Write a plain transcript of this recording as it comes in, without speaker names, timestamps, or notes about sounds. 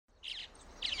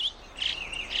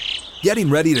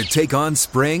Getting ready to take on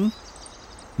spring?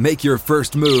 Make your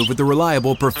first move with the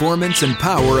reliable performance and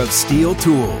power of Steel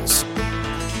tools.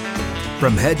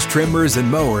 From hedge trimmers and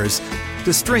mowers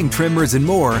to string trimmers and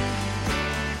more,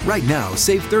 right now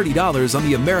save $30 on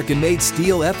the American-made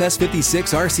Steel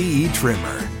FS56 RCE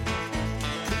trimmer.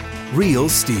 Real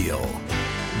Steel.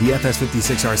 The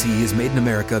FS56 RCE is made in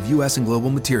America of U.S. and global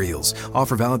materials.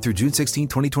 Offer valid through June 16,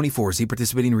 2024. See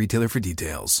participating retailer for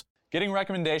details. Getting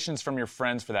recommendations from your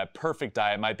friends for that perfect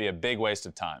diet might be a big waste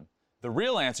of time. The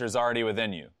real answer is already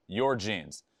within you, your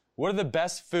genes. What are the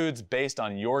best foods based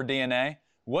on your DNA?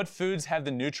 What foods have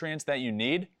the nutrients that you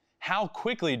need? How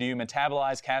quickly do you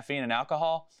metabolize caffeine and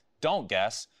alcohol? Don't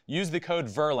guess. Use the code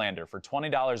VERLANDER for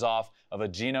 $20 off of a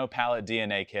Geno Palette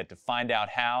DNA kit to find out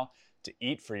how to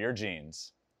eat for your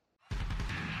genes.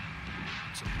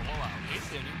 It's a blowout.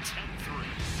 8th inning, 10-3.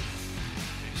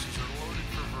 Bases are loaded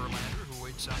for Verlander, who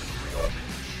waits out the real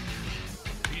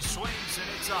pitch. He swings, and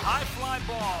it's a high fly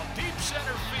ball, deep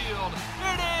center field.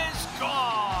 It is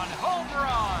gone! Home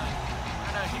run!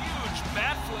 And a huge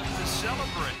bat flip to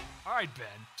celebrate. All right, Ben,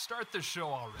 start the show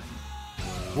already.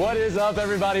 What is up,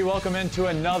 everybody? Welcome into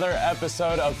another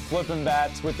episode of Flippin'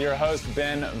 Bats with your host,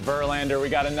 Ben Verlander. We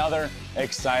got another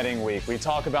exciting week. We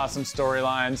talk about some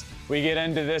storylines. We get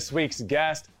into this week's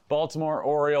guest, Baltimore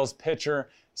Orioles pitcher,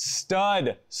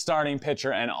 stud starting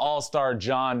pitcher, and all-star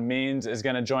John Means is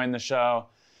going to join the show.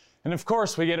 And of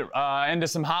course, we get into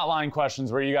some hotline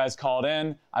questions where you guys called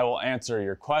in. I will answer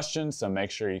your questions, so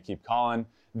make sure you keep calling.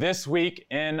 This week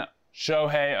in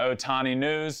Shohei Ohtani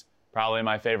news, probably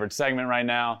my favorite segment right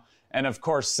now, and of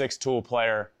course, Six Tool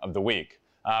Player of the Week.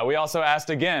 We also asked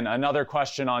again another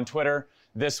question on Twitter.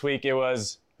 This week it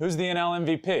was, who's the NL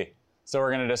MVP? So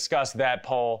we're going to discuss that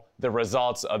poll, the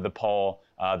results of the poll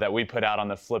that we put out on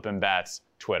the Flippin' Bats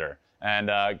Twitter. And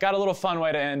got a little fun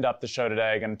way to end up the show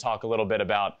today. Going to talk a little bit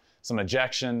about some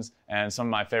ejections and some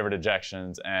of my favorite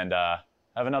ejections, and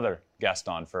have another guest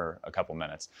on for a couple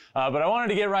minutes. But I wanted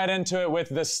to get right into it with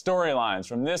the storylines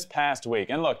from this past week.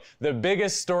 And look, the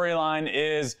biggest storyline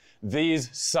is these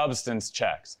substance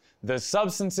checks. The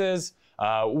substances,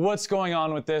 what's going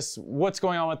on with this? What's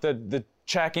going on with the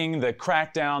checking, the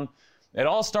crackdown? It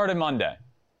all started Monday.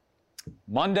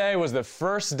 Monday was the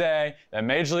first day that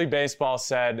Major League Baseball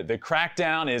said the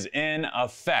crackdown is in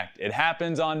effect. It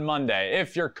happens on Monday.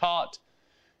 If you're caught,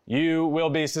 you will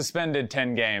be suspended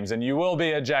 10 games and you will be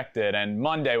ejected. And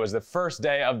Monday was the first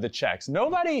day of the checks.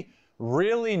 Nobody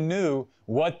really knew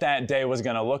what that day was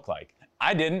going to look like.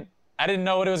 I didn't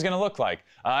know what it was going to look like.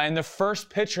 And the first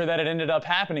pitcher that it ended up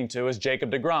happening to was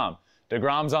Jacob deGrom.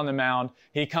 deGrom's on the mound.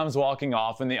 He comes walking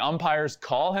off, and the umpires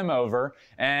call him over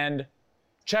and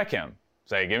check him.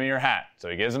 Say, give me your hat. So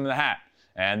he gives him the hat.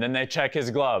 And then they check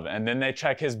his glove. And then they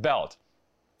check his belt.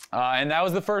 And that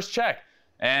was the first check.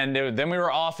 And then we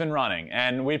were off and running.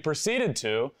 And we proceeded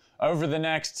to, over the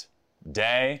next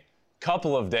day,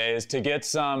 couple of days, to get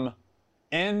some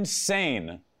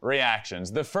insane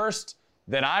reactions. The first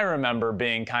that I remember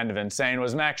being kind of insane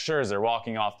was Max Scherzer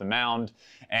walking off the mound.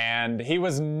 And he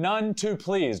was none too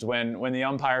pleased when the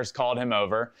umpires called him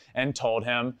over and told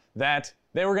him that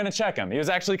they were going to check him. He was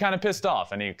actually kind of pissed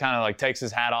off, and he kind of like takes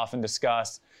his hat off in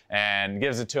disgust and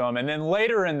gives it to him. And then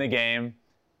later in the game,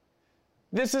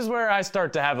 this is where I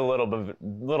start to have a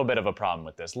little bit of a problem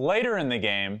with this. Later in the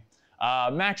game,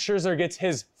 Max Scherzer gets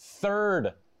his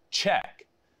third check,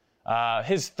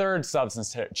 his third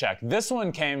substance check. This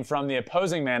one came from the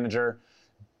opposing manager,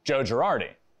 Joe Girardi.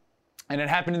 And it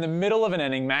happened in the middle of an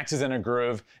inning. Max is in a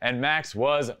groove, and Max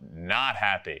was not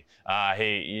happy.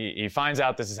 He finds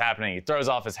out this is happening. He throws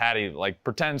off his hat. He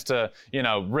pretends to,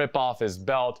 rip off his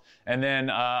belt. And then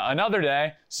another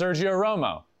day, Sergio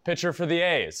Romo, pitcher for the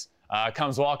A's,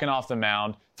 comes walking off the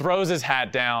mound, throws his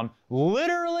hat down,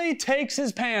 literally takes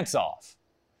his pants off.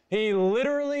 He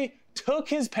literally took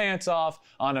his pants off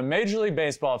on a Major League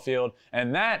Baseball field,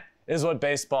 and that is what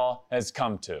baseball has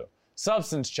come to.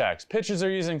 Substance checks. Pitchers are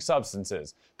using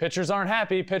substances. Pitchers aren't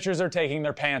happy. Pitchers are taking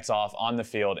their pants off on the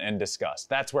field in disgust.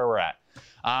 That's where we're at.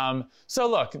 So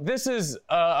look, this is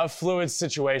a fluid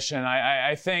situation.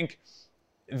 I think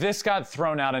this got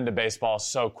thrown out into baseball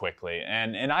so quickly,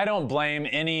 and I don't blame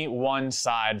any one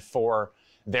side for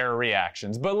their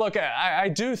reactions. But look, I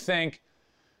do think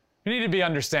we need to be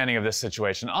understanding of this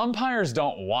situation. Umpires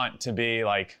don't want to be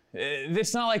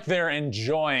it's not like they're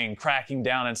enjoying cracking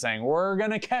down and saying, we're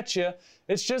going to catch you.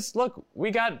 It's just, look,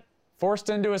 we got forced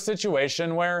into a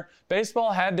situation where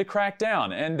baseball had to crack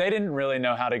down, and they didn't really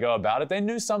know how to go about it. They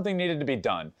knew something needed to be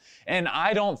done. And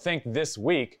I don't think this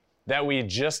week that we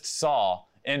just saw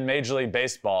in Major League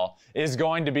Baseball is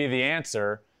going to be the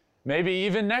answer, maybe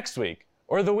even next week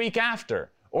or the week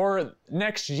after or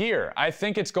next year. I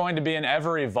think it's going to be an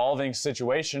ever-evolving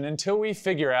situation until we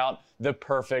figure out the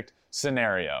perfect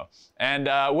scenario. And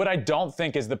what I don't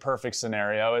think is the perfect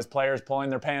scenario is players pulling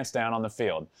their pants down on the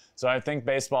field. So I think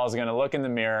baseball is going to look in the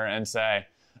mirror and say,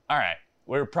 all right,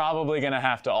 we're probably going to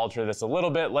have to alter this a little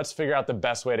bit. Let's figure out the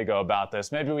best way to go about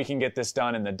this. Maybe we can get this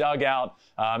done in the dugout.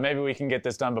 Maybe we can get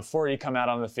this done before you come out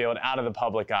on the field, out of the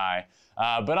public eye.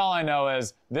 But all I know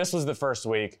is this was the first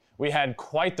week. We had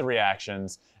quite the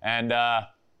reactions. And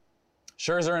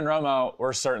Scherzer and Romo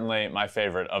were certainly my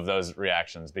favorite of those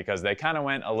reactions because they kind of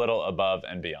went a little above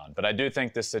and beyond. But I do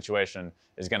think this situation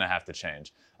is going to have to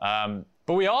change.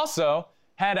 But we also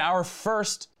had our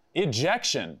first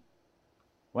ejection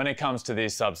when it comes to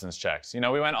these substance checks. You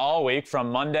know, we went all week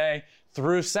from Monday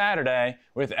through Saturday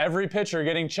with every pitcher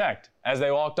getting checked as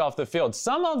they walked off the field.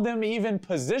 Some of them even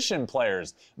position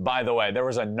players, by the way. There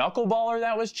was a knuckleballer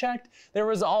that was checked. There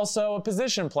was also a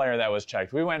position player that was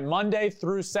checked. We went Monday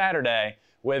through Saturday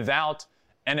without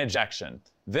an ejection.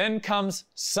 Then comes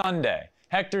Sunday.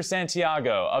 Hector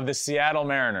Santiago of the Seattle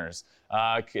Mariners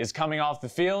is coming off the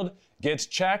field, gets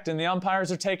checked, and the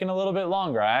umpires are taking a little bit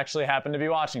longer. I actually happen to be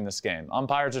watching this game.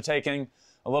 Umpires are taking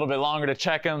a little bit longer to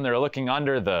check him. They're looking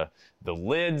under the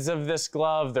lids of this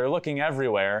glove. They're looking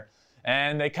everywhere.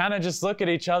 And they kind of just look at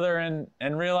each other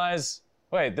and realize,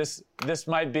 wait, this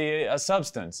might be a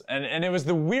substance. And it was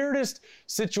the weirdest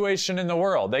situation in the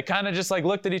world. They kind of just like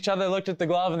looked at each other, looked at the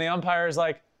glove, and the umpire is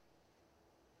like,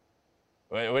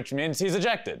 which means he's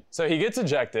ejected. So he gets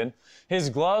ejected. His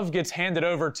glove gets handed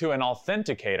over to an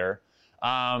authenticator.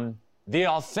 The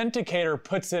authenticator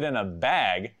puts it in a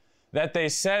bag that they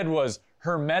said was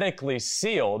hermetically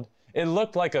sealed. It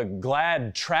looked like a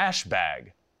Glad trash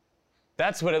bag.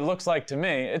 That's what it looks like to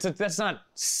me. That's not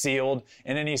sealed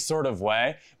in any sort of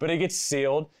way, but it gets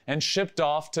sealed and shipped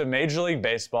off to Major League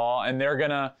Baseball, and they're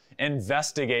gonna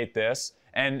investigate this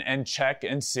and check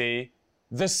and see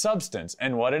the substance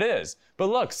and what it is. But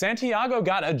look, Santiago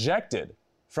got ejected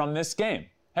from this game.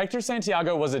 Hector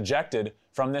Santiago was ejected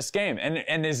from this game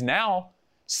and is now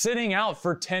sitting out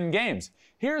for 10 games.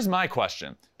 Here's my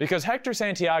question, because Hector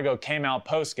Santiago came out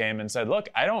post-game and said, look,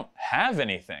 I don't have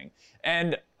anything.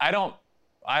 And I don't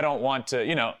want to,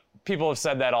 you know, people have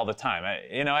said that all the time.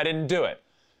 I didn't do it.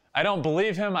 I don't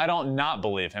believe him. I don't not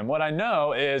believe him. What I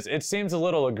know is it seems a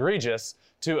little egregious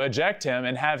to eject him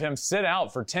and have him sit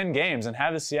out for 10 games and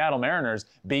have the Seattle Mariners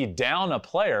be down a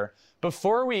player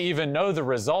before we even know the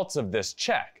results of this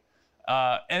check.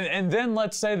 And then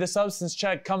let's say the substance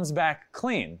check comes back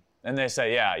clean and they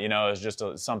say, yeah, you know, it was just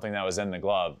something that was in the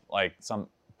glove, like some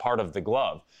part of the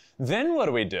glove. Then what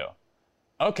do we do?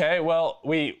 Okay, well,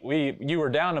 you were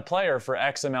down a player for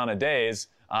X amount of days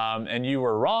and you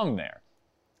were wrong there.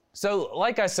 So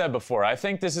like I said before, I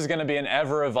think this is going to be an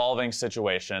ever-evolving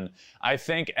situation. I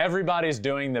think everybody's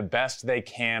doing the best they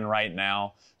can right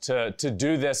now to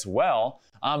do this well,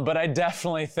 but I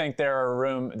definitely think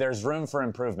there's room for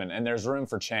improvement and there's room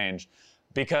for change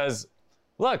because,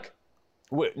 look,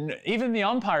 even the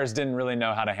umpires didn't really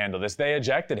know how to handle this. They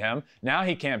ejected him. Now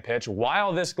he can't pitch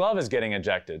while this glove is getting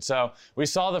ejected. So we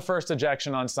saw the first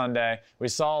ejection on Sunday. We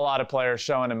saw a lot of players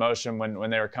showing emotion when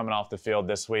they were coming off the field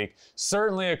this week.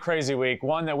 Certainly a crazy week,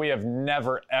 one that we have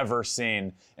never, ever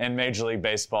seen in Major League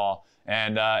Baseball.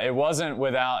 And it wasn't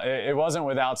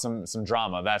without some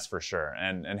drama, that's for sure.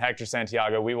 And Hector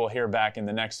Santiago, we will hear back in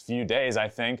the next few days, I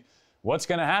think, what's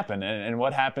going to happen and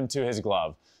what happened to his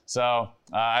glove. So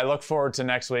I look forward to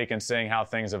next week and seeing how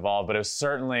things evolve, but it was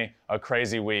certainly a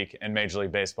crazy week in Major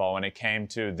League Baseball when it came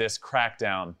to this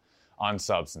crackdown on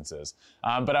substances.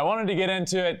 But I wanted to get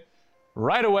into it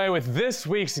right away with this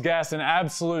week's guest, an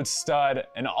absolute stud,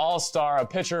 an all-star, a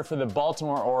pitcher for the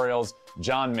Baltimore Orioles,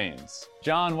 John Means.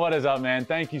 John, what is up, man?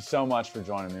 Thank you so much for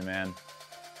joining me, man.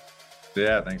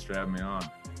 Yeah, thanks for having me on.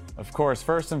 Of course,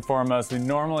 first and foremost, we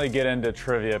normally get into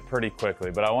trivia pretty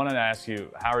quickly, but I wanted to ask you,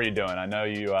 how are you doing? I know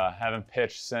you haven't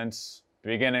pitched since the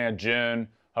beginning of June,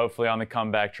 hopefully on the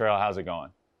comeback trail. How's it going?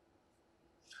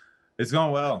 It's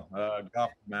going well. Got off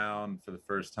the mound for the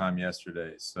first time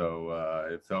yesterday, so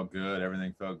it felt good.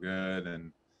 Everything felt good,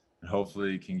 and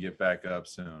hopefully can get back up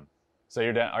soon. So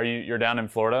you're down in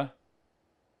Florida?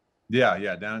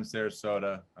 Yeah, down in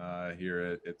Sarasota,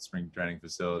 here at spring training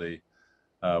facility.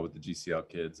 With the GCL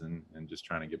kids and just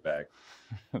trying to get back.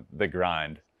 The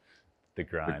grind.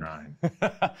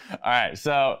 All right,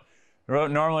 so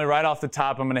normally right off the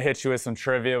top, I'm going to hit you with some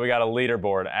trivia. We got a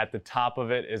leaderboard. At the top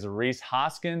of it is Rhys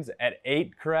Hoskins at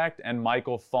 8 correct and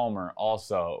Michael Fulmer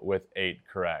also with 8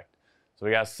 correct. So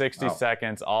we got 60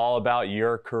 seconds all about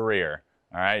your career.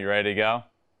 All right, you ready to go?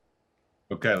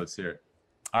 Okay, let's hear it.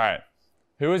 All right.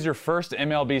 Who was your first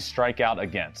MLB strikeout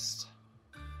against?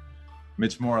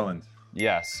 Mitch Moreland.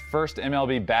 Yes. First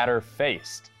MLB batter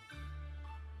faced?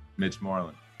 Mitch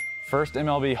Moreland. First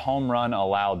MLB home run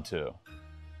allowed to?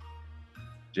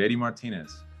 JD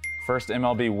Martinez. First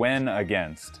MLB win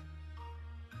against?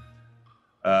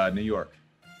 New York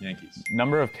Yankees.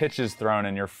 Number of pitches thrown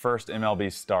in your first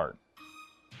MLB start?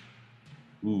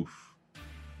 Oof.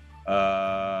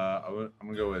 I'm going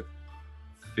to go with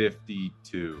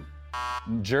 52.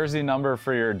 Jersey number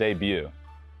for your debut?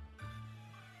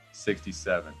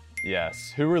 67.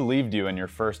 Yes. Who relieved you in your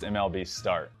first MLB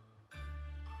start?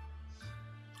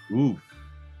 Oof.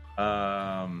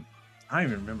 I don't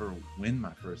even remember when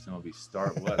my first MLB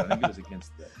start was. I think it was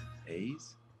against the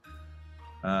A's.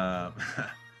 I'm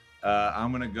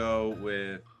going to go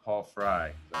with Paul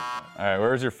Fry. All right.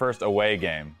 Where was your first away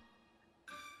game?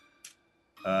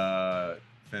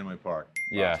 Fenway Park.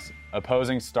 Yes. Awesome.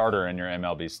 Opposing starter in your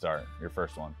MLB start, your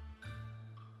first one.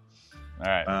 All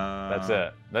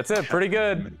right. That's it. Pretty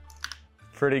good.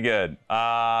 Pretty good.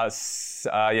 Yes.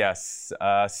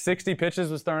 60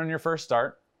 pitches was thrown in your first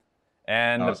start.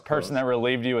 And the person that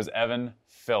relieved you was Evan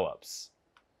Phillips.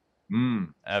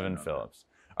 Evan Phillips.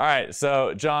 All right.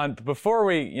 So, John, before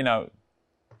we,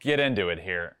 get into it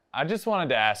here, I just wanted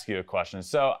to ask you a question.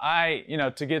 So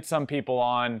to get some people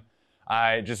on,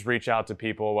 I just reach out to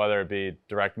people, whether it be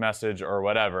direct message or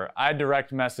whatever. I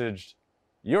direct messaged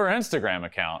your Instagram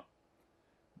account,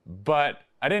 but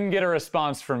I didn't get a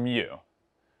response from you.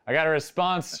 I got a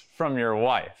response from your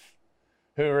wife,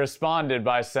 who responded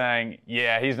by saying,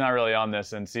 yeah, he's not really on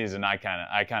this in season. I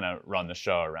kind of run the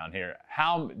show around here.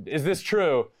 How is this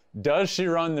true? Does she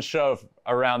run the show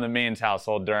around the Means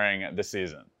household during the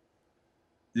season?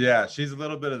 Yeah, she's a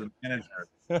little bit of the manager.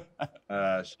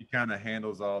 She kind of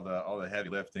handles all the heavy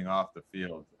lifting off the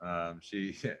field.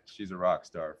 She's a rock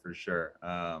star for sure.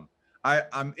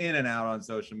 I'm in and out on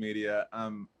social media.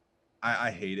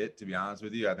 I hate it, to be honest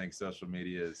with you. I think social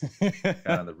media is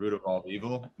kind of the root of all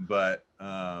evil. But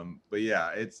yeah,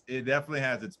 it definitely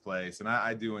has its place, and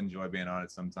I do enjoy being on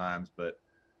it sometimes. But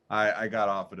I got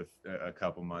off it a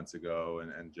couple months ago,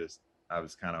 and just I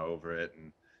was kind of over it,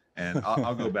 and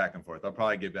I'll go back and forth. I'll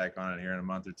probably get back on it here in a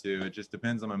month or two. It just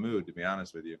depends on my mood, to be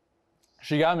honest with you.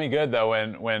 She got me good though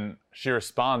when she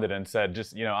responded and said,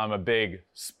 just, I'm a big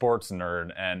sports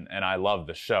nerd and I love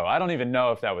the show. I don't even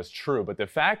know if that was true, but the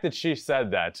fact that she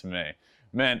said that to me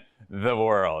meant the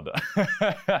world.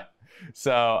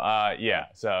 So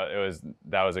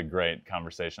that was a great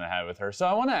conversation I had with her. So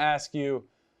I want to ask you,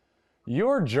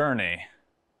 your journey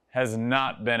has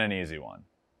not been an easy one.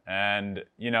 And,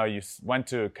 you went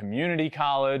to a community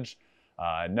college,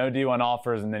 no D1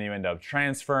 offers, and then you end up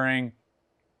transferring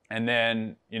and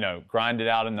then, grinded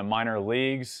out in the minor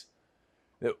leagues.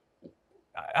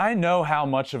 I know how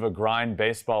much of a grind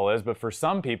baseball is, but for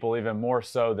some people, even more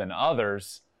so than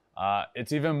others,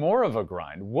 it's even more of a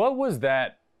grind. What was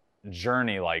that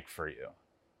journey like for you?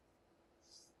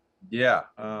 Yeah.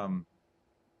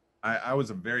 I was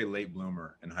a very late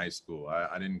bloomer in high school.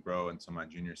 I didn't grow until my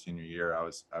senior year. I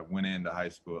went into high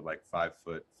school at like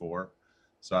 5'4".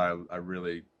 So I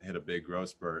really hit a big growth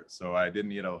spurt. So I didn't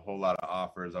get a whole lot of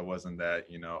offers. I wasn't that,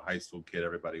 high school kid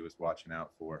everybody was watching out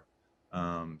for.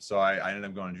 So I ended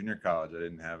up going to junior college. I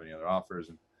didn't have any other offers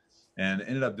and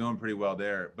ended up doing pretty well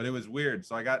there. But it was weird.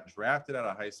 So I got drafted out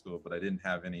of high school, but I didn't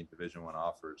have any Division I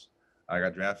offers. I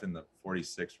got drafted in the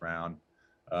 46th round.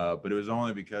 But it was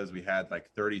only because we had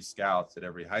like 30 scouts at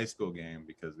every high school game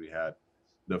because we had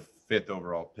the 5th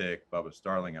overall pick, Bubba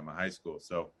Starling, at my high school.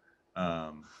 So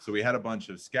we had a bunch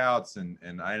of scouts and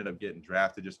I ended up getting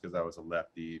drafted just because I was a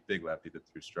lefty, big lefty that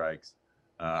threw strikes.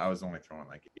 I was only throwing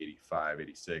like 85,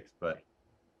 86, but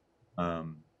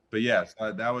yeah,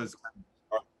 so that was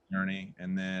our journey.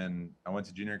 And then I went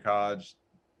to junior college,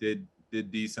 did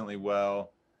decently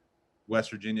well.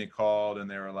 West Virginia called and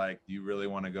they were like, do you really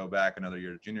want to go back another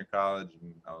year to junior college?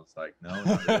 And I was like, no,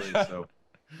 not really. So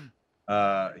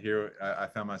here I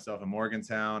found myself in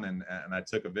Morgantown and I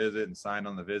took a visit and signed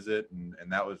on the visit. And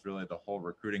that was really the whole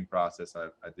recruiting process I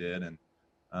did. And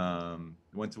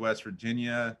went to West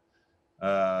Virginia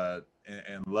and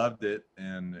loved it.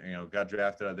 And, got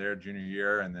drafted out there junior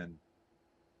year. And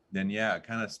then yeah,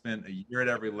 kind of spent a year at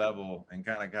every level and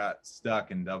kind of got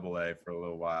stuck in AA for a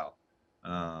little while.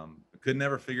 I could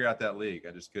never figure out that league.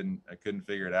 I couldn't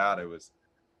figure it out.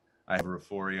 I have a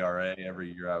 4 ERA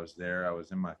every year I was there. I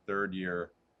was in my 3rd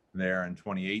year there in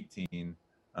 2018.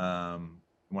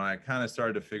 When I kind of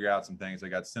started to figure out some things, I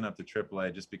got sent up to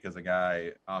AAA just because a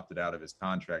guy opted out of his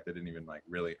contract. I didn't even like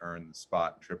really earn the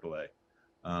spot in AAA.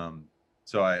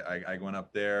 So I went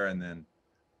up there and then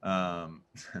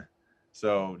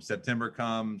So September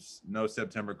comes, no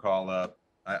September call up.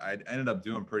 I ended up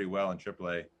doing pretty well in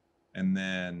AAA. And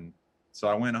then, so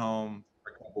I went home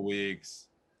for a couple weeks,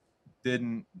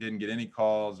 didn't get any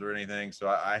calls or anything. So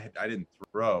I didn't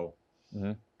throw.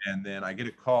 Mm-hmm. And then I get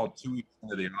a call 2 weeks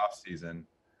into the off season.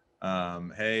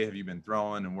 Hey, have you been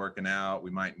throwing and working out? We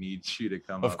might need you to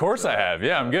come. Of course I have.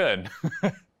 Yeah, I'm good.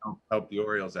 help the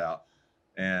Orioles out.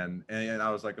 And I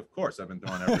was like, of course, I've been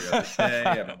throwing every other day.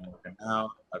 I've been working out.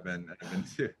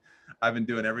 I've been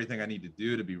doing everything I need to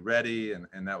do to be ready.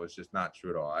 And that was just not true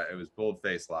at all. It was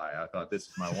bold-faced lie. I thought this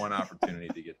is my one opportunity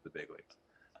to get to the big leagues.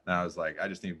 And I was like, I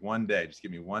just need one day. Just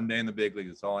give me one day in the big leagues.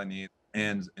 That's all I need.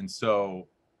 And so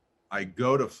I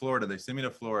go to Florida. They send me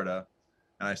to Florida,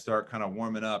 and I start kind of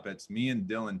warming up. It's me and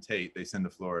Dylan Tate. They send to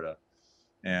Florida,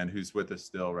 and who's with us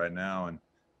still right now.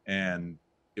 And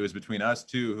it was between us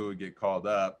two who would get called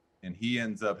up, and he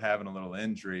ends up having a little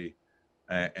injury.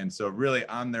 And so really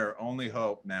I'm their only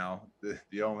hope now,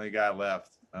 the only guy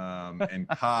left. And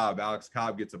Alex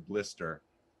Cobb gets a blister,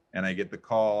 and I get the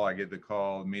call,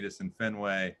 meet us in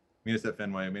Fenway, meet us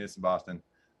in Boston.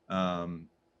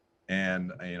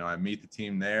 And, I meet the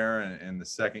team there, and in the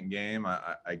second game,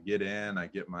 I get in, I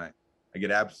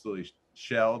get absolutely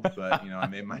shelled, but, I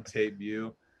made my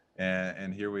debut,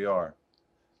 and here we are.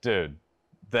 Dude,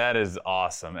 that is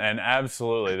awesome. And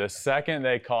absolutely, the second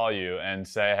they call you and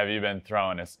say, have you been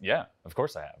throwing? It's, yeah, of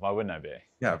course I have. Why wouldn't I be?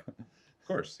 Yeah, of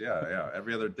course. Yeah.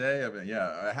 Every other day.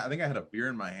 I think I had a beer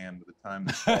in my hand at the time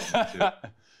they called me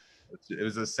too. It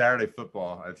was a Saturday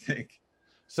football, I think.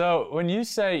 So when you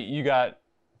say you got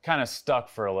kind of stuck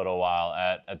for a little while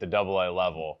at the AA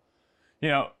level,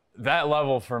 that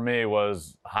level for me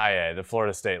was high A, the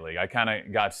Florida State League. I kind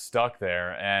of got stuck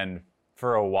there, and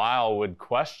for a while would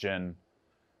question,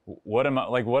 what am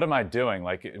I doing?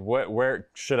 Like, where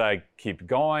should I keep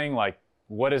going? Like,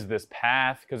 what is this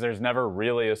path? Because there's never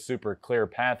really a super clear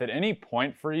path. At any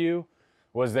point for you,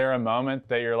 was there a moment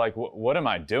that you're like, what am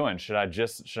I doing? Should I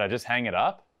just hang it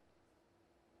up?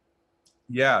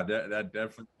 Yeah, that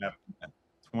definitely happened.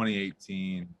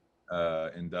 2018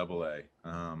 in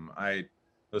AA.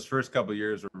 Those first couple of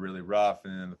years were really rough,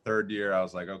 and then the third year I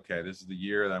was like, okay, this is the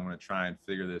year that I'm going to try and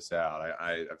figure this out.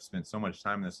 I've spent so much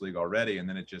time in this league already, and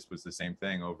then it just was the same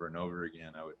thing over and over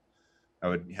again. I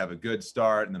would have a good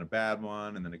start, and then a bad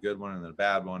one, and then a good one, and then a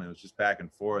bad one. It was just back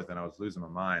and forth, and I was losing my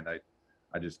mind.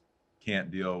 I just can't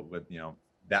deal with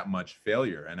that much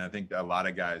failure, and I think a lot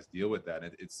of guys deal with that.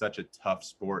 It's such a tough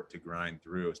sport to grind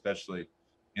through, especially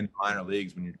in the minor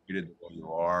leagues when you're treated the way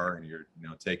you are, and you're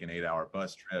taking 8-hour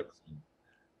bus trips.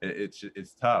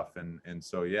 It's tough, and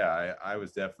so yeah, I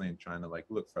was definitely trying to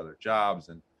look for other jobs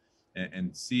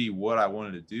and see what I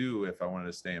wanted to do, if I wanted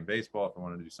to stay in baseball, if I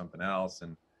wanted to do something else,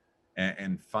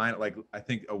 and find, I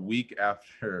think a week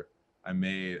after I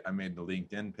made the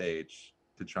LinkedIn page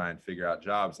to try and figure out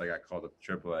jobs, I got called up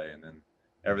to AAA, and then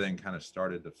everything kind of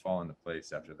started to fall into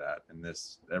place after that. And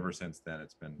ever since then,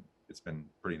 it's been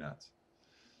pretty nuts.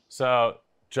 So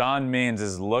John Means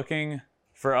is looking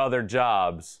for other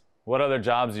jobs. What other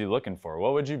jobs are you looking for?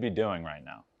 What would you be doing right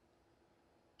now?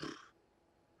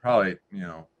 Probably,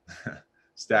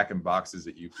 stacking boxes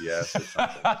at UPS or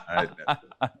something.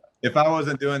 If I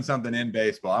wasn't doing something in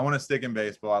baseball, I want to stick in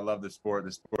baseball. I love the sport.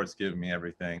 The sport's given me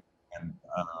everything. And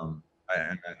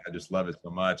I just love it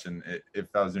so much. And if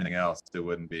I was doing anything else, it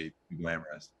wouldn't be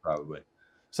glamorous, probably.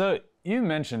 So you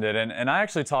mentioned it, and I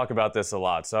actually talk about this a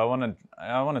lot. So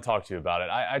I want to talk to you about it.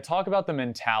 I talk about the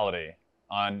mentality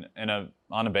on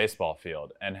a baseball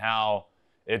field, and how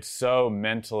it's so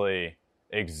mentally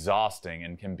exhausting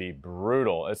and can be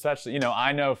brutal. Especially,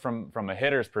 I know from a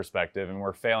hitter's perspective, and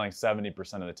we're failing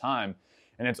 70% of the time,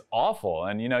 and it's awful.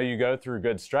 And you go through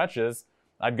good stretches.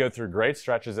 I'd go through great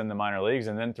stretches in the minor leagues,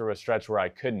 and then through a stretch where I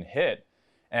couldn't hit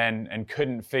and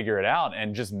couldn't figure it out,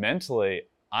 and just mentally,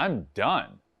 I'm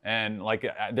done. And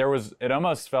it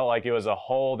almost felt like it was a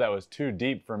hole that was too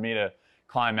deep for me to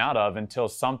climb out of, until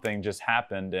something just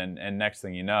happened, and next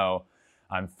thing you know,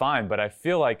 I'm fine. But I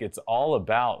feel like it's all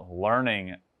about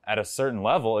learning at a certain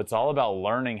level. It's all about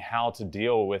learning how to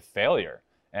deal with failure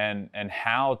and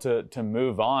how to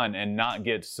move on and not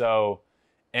get so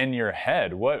in your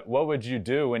head. What would you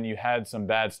do when you had some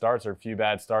bad starts or a few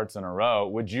bad starts in a row?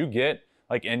 Would you get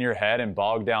in your head and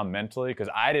bogged down mentally? Because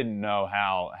I didn't know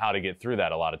how to get through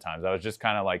that a lot of times. I was just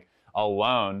kind of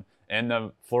alone in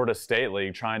the Florida State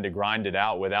League trying to grind it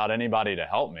out without anybody to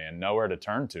help me and nowhere to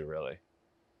turn to, really.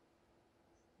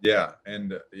 Yeah,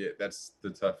 and that's the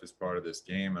toughest part of this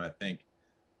game. And I think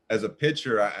as a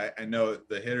pitcher, I know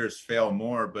the hitters fail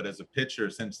more, but as a pitcher,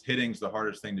 since hitting's the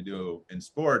hardest thing to do in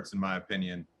sports, in my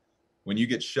opinion, when you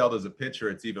get shelled as a pitcher,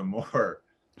 it's even more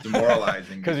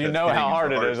demoralizing because you know how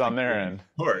hard it is on their end.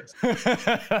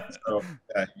 So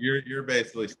you're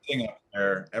basically sitting up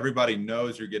there. Everybody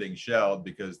knows you're getting shelled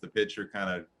because the pitcher kind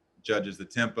of judges the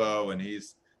tempo, and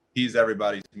he's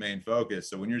everybody's main focus.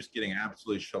 So when you're just getting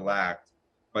absolutely shellacked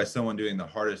by someone doing the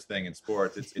hardest thing in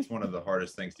sports, it's one of the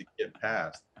hardest things to get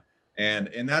past.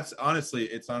 And that's honestly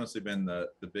been the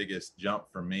biggest jump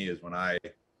for me, is when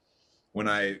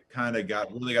I kind of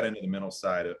really got into the mental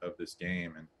side of this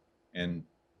game. And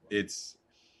it's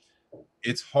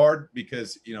hard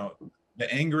because, you know,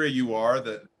 the angrier you are,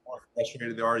 the more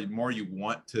frustrated they are, the more you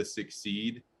want to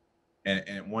succeed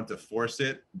and want to force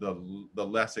it, the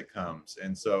less it comes.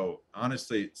 And so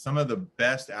honestly, some of the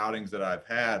best outings that I've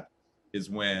had is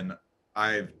when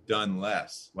I've done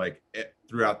less, like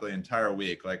throughout the entire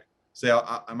week. Like, say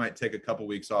I might take a couple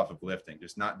weeks off of lifting,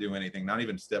 just not do anything, not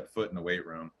even step foot in the weight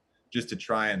room, just to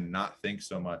try and not think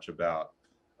so much about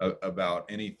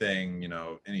anything, you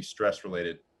know, any stress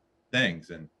related things.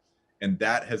 And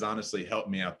that has honestly helped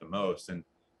me out the most. And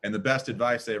the best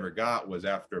advice I ever got was,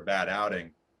 after a bad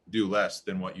outing, do less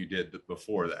than what you did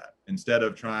before that. Instead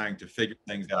of trying to figure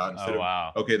things out, instead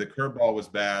of, okay, the curveball was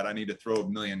bad, I need to throw a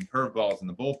million curveballs in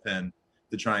the bullpen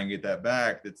to try and get that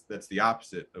back. That's the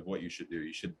opposite of what you should do.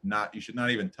 You should not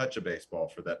even touch a baseball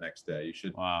for that next day. You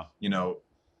should, you know,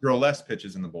 throw less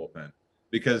pitches in the bullpen,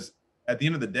 because at the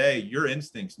end of the day, your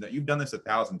instincts, that you've done this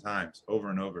 1,000 times over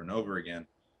and over and over again.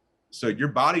 So your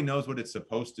body knows what it's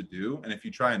supposed to do. And if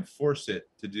you try and force it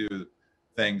to do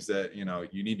things that, you know,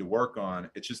 you need to work on,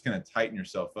 it's just going to tighten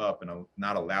yourself up and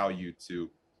not allow you to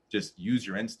just use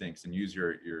your instincts and use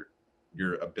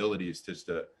your abilities just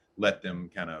to let them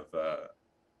kind of,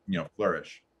 you know,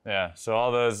 flourish. Yeah. So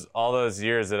all those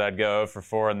years that I'd go for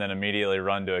 4 and then immediately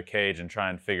run to a cage and try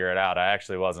and figure it out, I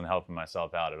actually wasn't helping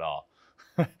myself out at all.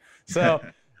 So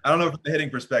I don't know from the hitting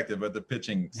perspective, but the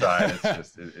pitching side,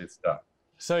 it's tough.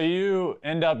 So you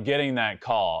end up getting that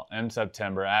call in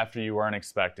September after you weren't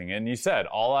expecting it. And you said,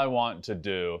 all I want to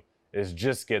do is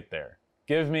just get there.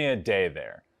 Give me a day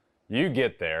there. You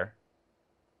get there,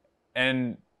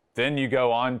 and then you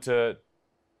go on to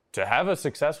have a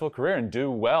successful career and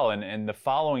do well. And the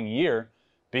following year,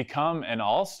 become an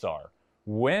all-star.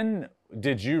 When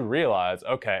did you realize,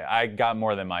 okay, I got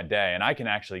more than my day and I can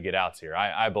actually get outs here?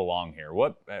 I belong here.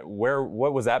 What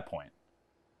was that point?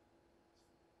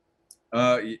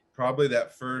 Probably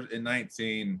that first in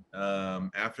 19,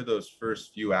 after those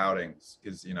first few outings,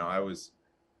 because, you know, I was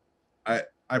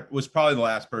probably the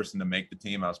last person to make the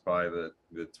team. I was probably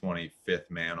the 25th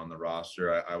man on the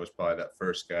roster. I was probably that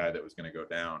first guy that was going to go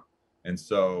down. And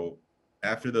so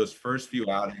after those first few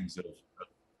outings of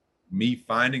me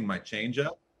finding my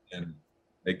changeup and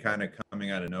it kind of coming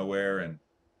out of nowhere,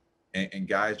 and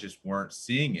guys just weren't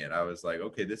seeing it, I was like,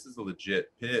 okay, this is a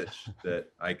legit pitch that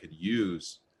I could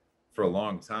use for a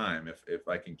long time if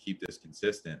I can keep this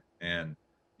consistent. And,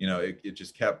 you know, it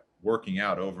just kept working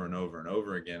out over and over and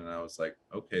over again. And I was like,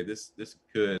 okay, this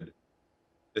could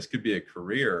be a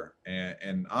career.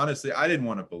 And honestly, I didn't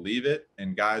want to believe it.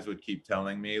 And guys would keep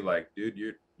telling me, like, dude,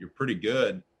 you're pretty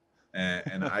good.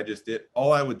 And I just did.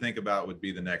 All I would think about would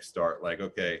be the next start. Like,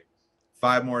 okay,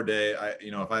 5 more days.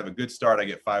 If I have a good start, I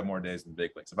get 5 more days in the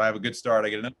big leagues. If I have a good start, I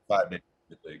get another 5 days in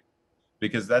the big league.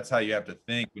 Because that's how you have to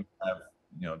think when you have,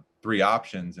 you know, 3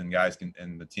 options and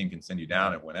the team can send you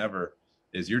down at whenever.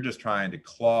 Is you're just trying to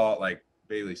claw, like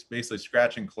basically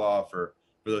scratch and claw for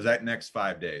those next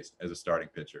 5 days as a starting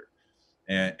pitcher.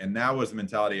 And that was the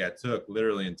mentality I took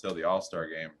literally until the All-Star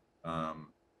game.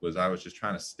 I was just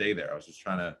trying to stay there. I was just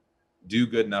trying to do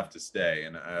good enough to stay.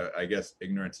 And I guess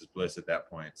ignorance is bliss at that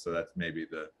point. So that's maybe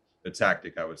the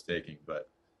tactic I was taking. But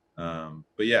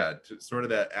yeah, sort of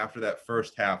that after that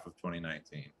first half of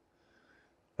 2019.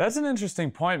 That's an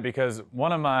interesting point, because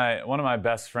one of my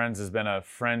best friends has been a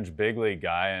fringe big league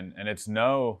guy, and it's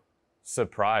no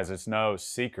surprise, it's no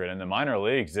secret. In the minor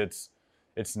leagues, it's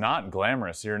not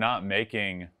glamorous. You're not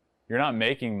making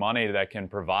money that can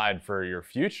provide for your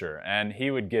future. And he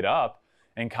would get up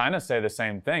and kind of say the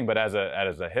same thing, but as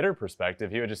a hitter perspective,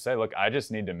 he would just say, look, I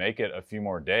just need to make it a few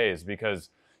more days, because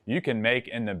you can make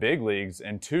in the big leagues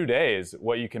in 2 days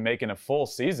what you can make in a full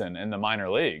season in the minor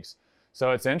leagues.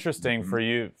 So it's interesting for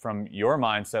you from your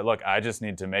mindset, look, I just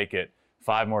need to make it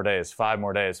 5 more days, 5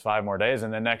 more days, 5 more days.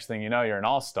 And the next thing you know, you're an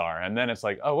all-star. And then it's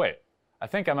like, oh, wait, I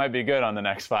think I might be good on the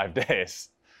next 5 days.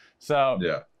 So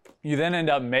yeah. You then end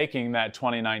up making that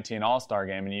 2019 All-Star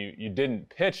game, and you didn't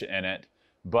pitch in it,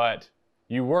 but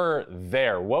you were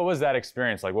there. What was that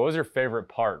experience like? What was your favorite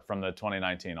part from the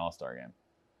 2019 All-Star game?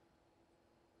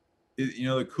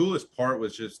 The coolest part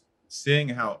was just seeing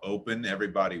how open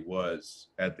everybody was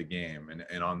at the game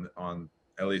and on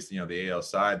at least, the AL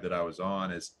side that I was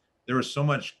on, is there was so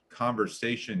much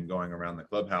conversation going around the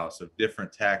clubhouse of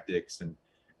different tactics. And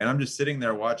I'm just sitting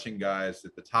there watching guys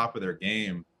at the top of their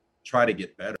game try to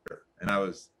get better. And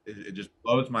it just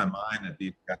blows my mind that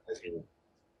these guys,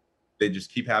 they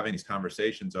just keep having these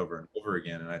conversations over and over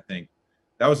again. And I think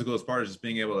that was the coolest part, is just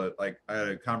being able to, like, I had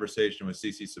a conversation with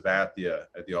CC Sabathia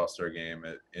at the All-Star game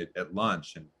at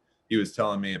lunch. And he was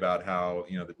telling me about how,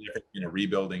 the difference between a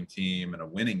rebuilding team and a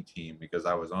winning team, because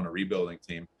I was on a rebuilding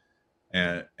team.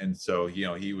 And so,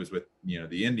 he was with,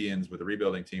 the Indians with a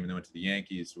rebuilding team, and then went to the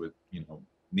Yankees with,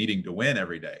 needing to win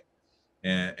every day.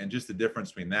 And just the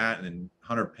difference between that. And then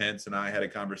Hunter Pence and I had a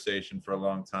conversation for a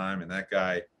long time, and that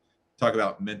guy, talk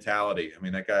about mentality. I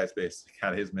mean, that guy's basically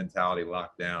got his mentality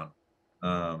locked down.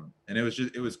 And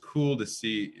it was cool to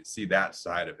see that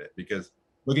side of it, because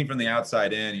looking from the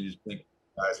outside in, you just think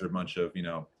guys are a bunch of,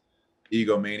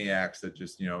 egomaniacs that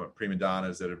just, prima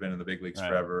donnas that have been in the big leagues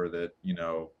forever, that,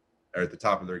 are at the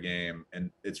top of their game. And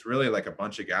it's really like a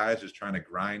bunch of guys just trying to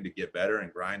grind to get better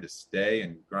and grind to stay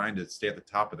at the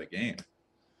top of the game.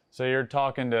 So you're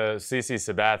talking to CC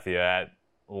Sabathia at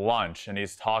lunch, and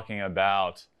he's talking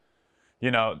about,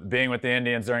 being with the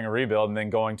Indians during a rebuild and then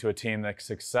going to a team that's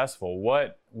successful.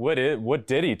 What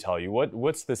did he tell you?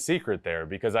 What's the secret there?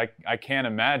 Because I can't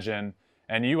imagine,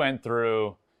 and you went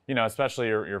through, especially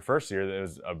your first year, it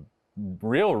was a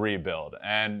real rebuild.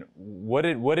 And what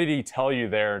did he tell you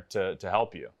there to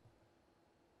help you?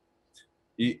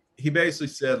 He basically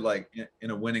said, like,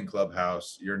 in a winning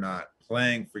clubhouse, you're not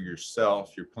playing for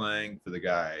yourself, you're playing for the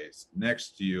guys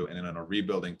next to you. And then on a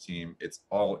rebuilding team, it's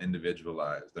all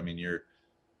individualized. I mean,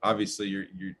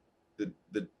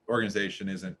 the organization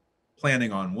isn't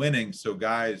planning on winning, so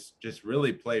guys just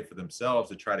really play for themselves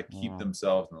to try to keep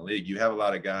themselves in the league. You have a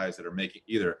lot of guys that are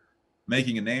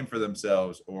making a name for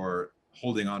themselves or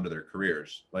holding on to their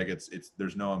careers. Like,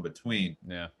 there's no in between.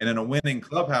 Yeah. And in a winning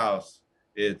clubhouse,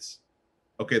 it's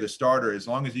okay, the starter, as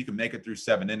long as you can make it through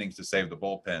 7 innings to save the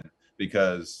bullpen,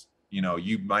 because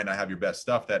you might not have your best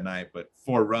stuff that night, but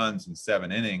 4 runs in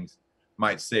 7 innings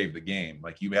might save the game.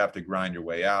 Like, you have to grind your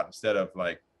way out instead of,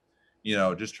 like,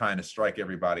 just trying to strike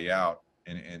everybody out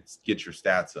and get your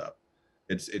stats up.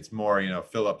 It's more,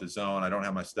 fill up the zone. I don't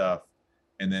have my stuff.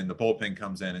 And then the bullpen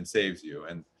comes in and saves you.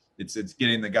 And it's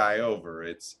getting the guy over.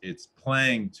 It's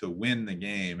playing to win the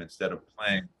game instead of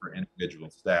playing for individual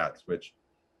stats, which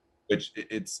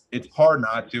it's hard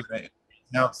not to. It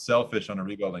sounds selfish on a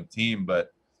rebuilding team,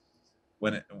 but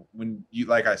when you,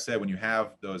 like I said, when you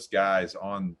have those guys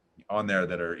on there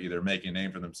that are either making a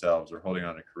name for themselves or holding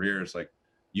on to careers, like,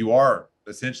 you are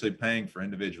essentially paying for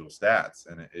individual stats.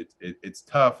 And it's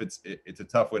tough. It's a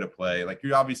tough way to play. Like,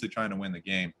 you're obviously trying to win the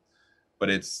game, but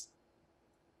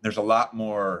there's a lot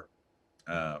more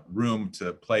room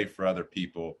to play for other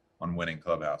people on winning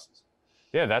clubhouses.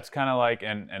 Yeah, that's kind of like,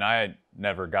 and I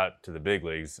never got to the big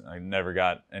leagues. I never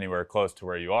got anywhere close to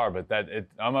where you are, but that it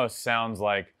almost sounds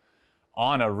like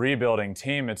on a rebuilding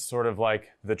team, it's sort of like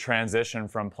the transition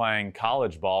from playing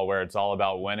college ball, where it's all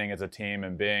about winning as a team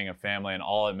and being a family, and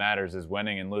all it matters is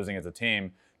winning and losing as a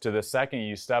team, to the second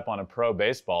you step on a pro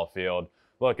baseball field.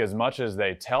 Look, as much as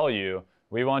they tell you,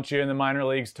 we want you in the minor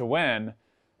leagues to win,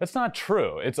 that's not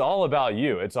true. It's all about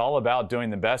you. It's all about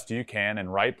doing the best you can in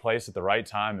right place at the right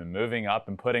time and moving up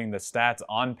and putting the stats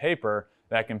on paper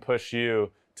that can push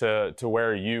you to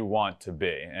where you want to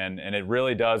be. And it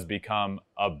really does become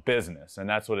a business. And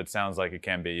that's what it sounds like it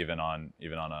can be even on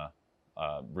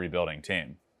a rebuilding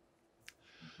team.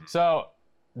 So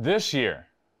this year,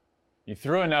 you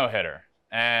threw a no-hitter,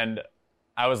 and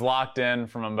I was locked in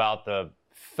from about the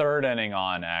 3rd inning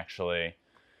on, actually.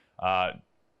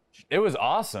 It was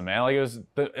awesome, man. Like,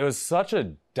 it was such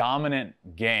a dominant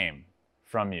game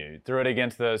from you. You threw it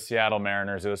against the Seattle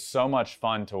Mariners. It was so much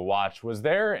fun to watch. Was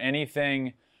there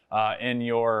anything in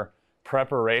your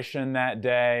preparation that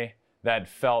day that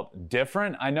felt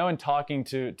different? I know in talking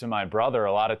to my brother,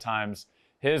 a lot of times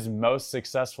his most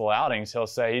successful outings, he'll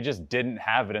say he just didn't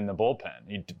have it in the bullpen.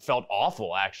 He felt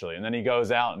awful, actually. And then he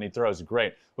goes out and he throws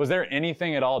great. Was there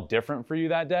anything at all different for you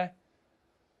that day?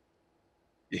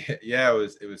 Yeah,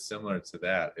 it was similar to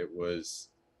that.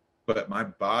 But my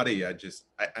body, I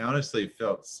honestly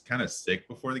felt kind of sick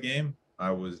before the game. I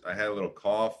had a little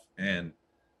cough, and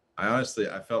I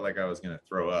felt like I was going to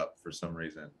throw up for some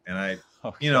reason. And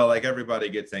like everybody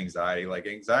gets anxiety. Like,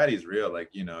 anxiety is real. Like,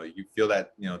 you feel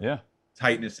that,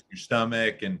 tightness in your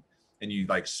stomach, and you,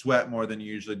 like, sweat more than you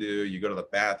usually do. You go to the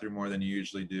bathroom more than you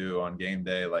usually do on game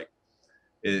day. Like,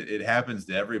 it happens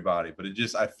to everybody, but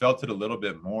I felt it a little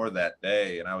bit more that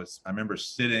day. And I remember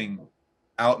sitting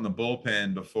out in the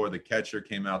bullpen before the catcher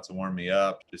came out to warm me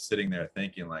up, just sitting there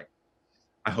thinking, like,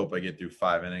 I hope I get through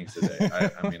 5 innings today.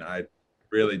 I mean, I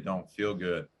really don't feel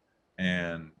good.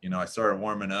 And, I started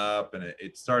warming up and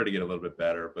it started to get a little bit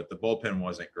better, but the bullpen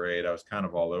wasn't great. I was kind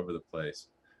of all over the place.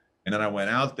 And then I went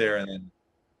out there, and then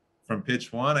from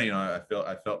pitch one, I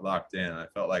felt locked in. I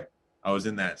felt like I was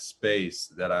in that space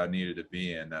that I needed to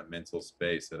be in, that mental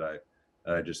space that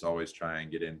I just always try and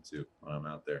get into when I'm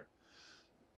out there.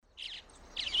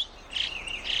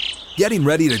 Getting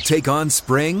ready to take on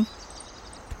spring?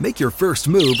 Make your first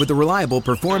move with the reliable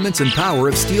performance and power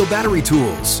of Steel battery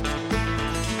tools.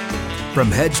 From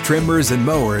hedge trimmers and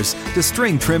mowers to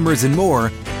string trimmers and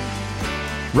more,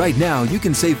 right now you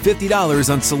can save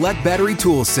 $50 on select battery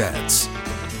tool sets.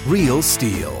 Real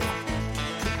Steel.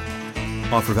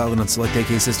 Offer valid on select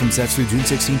AK system sets through June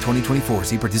 16, 2024.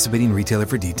 See participating retailer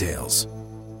for details.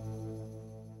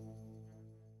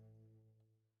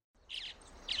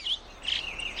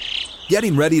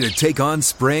 Getting ready to take on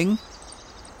spring?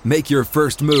 Make your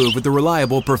first move with the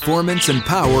reliable performance and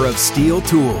power of Steel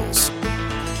tools.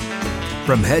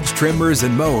 From hedge trimmers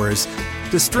and mowers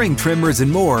to string trimmers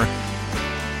and more,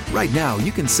 right now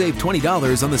you can save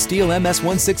 $20 on the Steel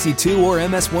MS-162 or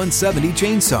MS-170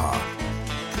 chainsaw.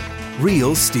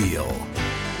 Real Steel.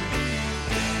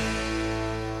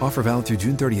 Offer valid through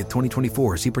June 30th,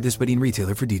 2024. See participating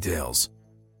retailer for details.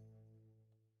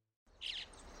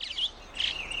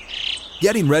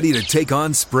 Getting ready to take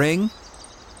on spring?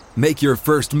 Make your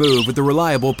first move with the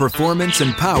reliable performance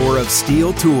and power of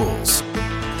Steel tools.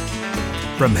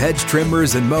 From hedge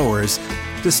trimmers and mowers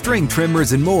to string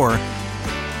trimmers and more,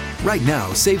 right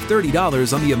now save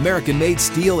 $30 on the American-made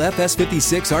Steel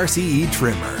FS56 RCE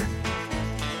trimmer.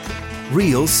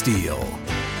 Real Steel.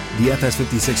 The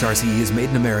FS56 RCE is made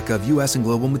in America of U.S. and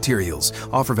global materials.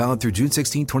 Offer valid through June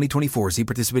 16, 2024. See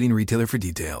participating retailer for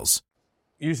details.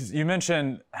 You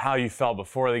mentioned how you felt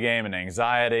before the game and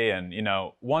anxiety, and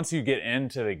once you get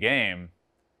into the game,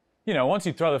 once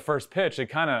you throw the first pitch, it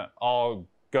kind of all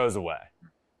goes away.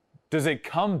 Does it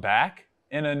come back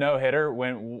in a no-hitter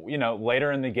when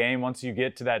later in the game, once you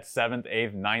get to that 7th,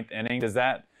 8th, 9th inning? Does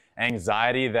that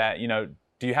anxiety that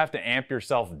do you have to amp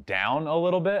yourself down a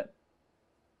little bit?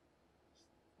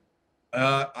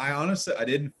 I honestly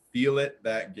didn't feel it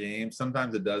that game.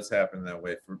 Sometimes it does happen that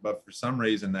way, but for some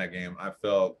reason that game, I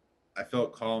felt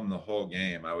calm the whole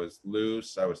game. I was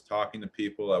loose. I was talking to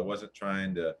people. I wasn't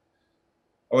trying to,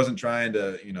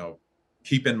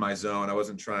 keep in my zone. I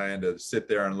wasn't trying to sit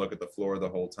there and look at the floor the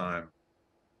whole time.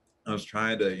 I was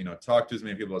trying to, talk to as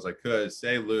many people as I could,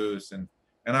 stay loose. And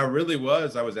I really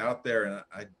was. I was out there, and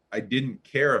I didn't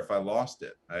care if I lost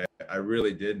it. I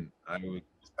really didn't. I was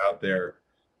out there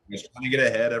just trying to get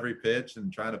ahead every pitch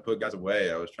and trying to put guys away.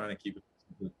 I was trying to keep it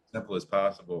as simple as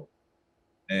possible.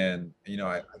 And,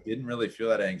 I didn't really feel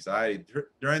that anxiety.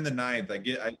 During the 9th, I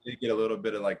did get a little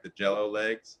bit of like the Jello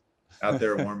legs out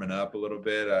there warming up a little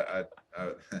bit.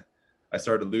 I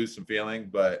started to lose some feeling,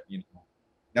 but,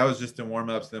 that was just in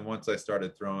warm-ups. Then once I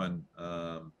started throwing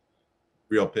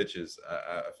real pitches,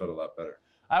 I felt a lot better.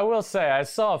 I will say, I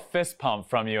saw a fist pump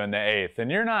from you in the 8th,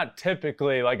 and you're not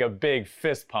typically like a big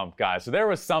fist pump guy, so there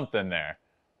was something there.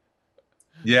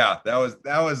 Yeah, that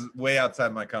was way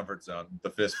outside my comfort zone, the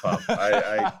fist pump.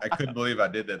 I couldn't believe I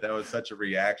did that. That was such a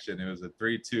reaction. It was a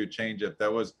 3-2 changeup.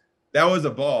 That was a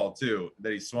ball, too,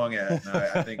 that he swung at. And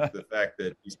I think the fact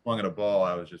that he swung at a ball,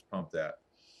 I was just pumped at.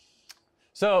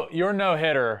 So your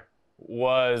no-hitter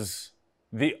was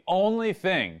the only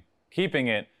thing keeping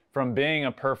it from being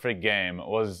a perfect game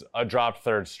was a dropped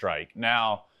third strike.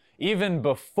 Now, even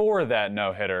before that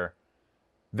no-hitter,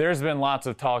 there's been lots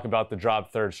of talk about the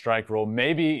dropped third strike rule.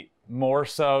 Maybe more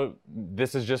so,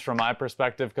 this is just from my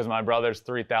perspective, because my brother's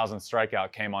 3,000th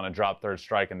strikeout came on a dropped third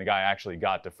strike, and the guy actually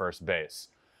got to first base.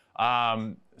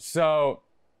 So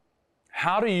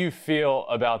how do you feel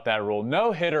about that rule?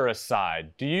 No-hitter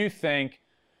aside, do you think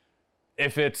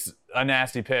if it's a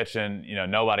nasty pitch and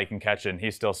nobody can catch it and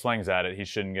he still swings at it, he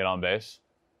shouldn't get on base?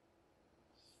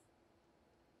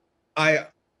 I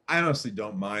honestly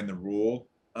don't mind the rule,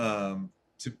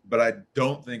 but I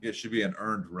don't think it should be an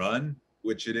earned run,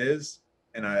 which it is.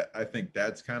 And I think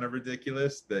that's kind of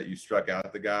ridiculous that you struck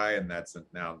out the guy and that's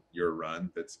now your run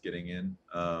that's getting in.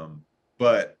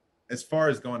 But as far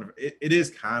as it is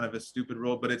kind of a stupid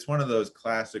rule, but it's one of those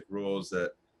classic rules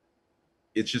that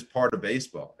it's just part of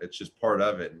baseball. It's just part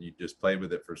of it. And you just played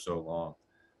with it for so long.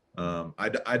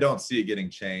 I don't see it getting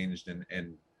changed.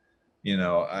 And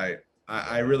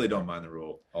I really don't mind the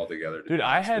rule altogether. Dude,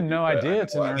 I had no idea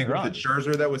it's an earned run. Was it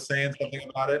Scherzer that was saying something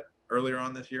about it earlier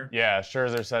on this year? Yeah,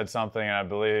 Scherzer said something, and I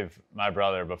believe my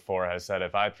brother before has said,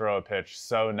 if I throw a pitch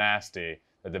so nasty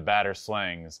that the batter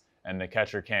swings and the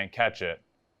catcher can't catch it,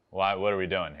 Why? What are we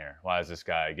doing here? Why is this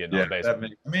guy getting on base?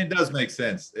 It does make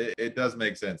sense. It does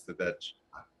make sense that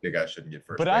the guy shouldn't get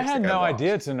first but base. I had no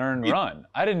idea it's an earned run.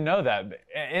 I didn't know that.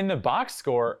 In the box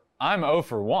score, I'm 0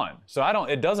 for 1. So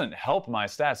it doesn't help my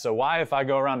stats. So why, if I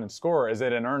go around and score, is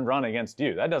it an earned run against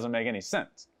you? That doesn't make any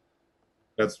sense.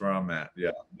 That's where I'm at. Yeah,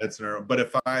 that's an earned. But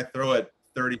if I throw it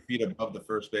 30 feet above the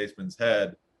first baseman's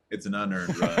head, it's an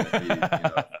unearned run,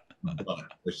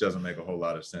 which doesn't make a whole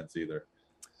lot of sense either.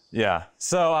 Yeah.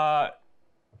 So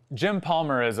Jim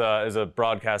Palmer is a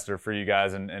broadcaster for you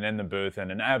guys and in the booth,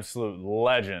 and an absolute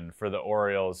legend for the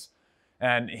Orioles.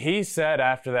 And he said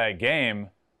after that game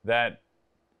that,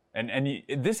 and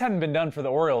this hadn't been done for the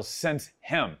Orioles since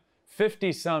him,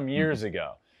 50-some years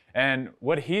ago. And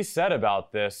what he said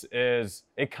about this is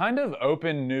it kind of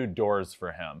opened new doors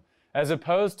for him. As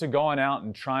opposed to going out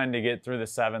and trying to get through the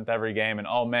 7th every game and,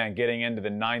 oh man, getting into the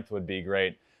 9th would be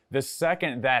great. The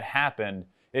second that happened,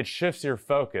 it shifts your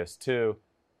focus to,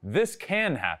 this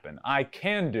can happen. I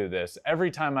can do this.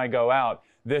 Every time I go out,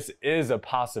 this is a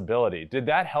possibility. Did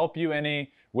that help you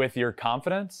any with your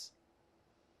confidence?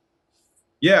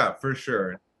 Yeah, for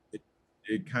sure.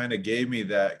 It kind of gave me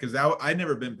that, because I'd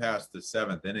never been past the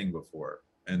 7th inning before.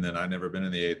 And then I'd never been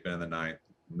in the 8th, been in the 9th,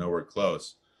 nowhere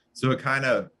close. So it kind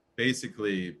of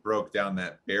basically broke down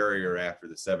that barrier after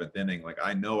the 7th inning. Like,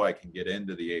 I know I can get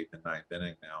into the 8th and 9th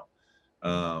inning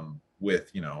now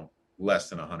with, less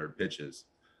than 100 pitches.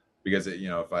 Because,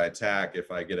 if I attack,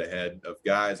 if I get ahead of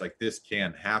guys, like, this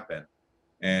can happen.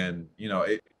 And,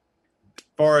 as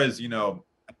far as,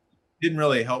 didn't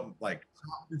really help, like,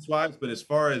 confidence-wise, but as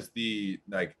far as the,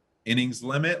 like, innings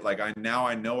limit, like, I know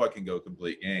I can go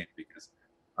complete game because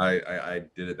I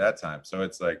did it that time. So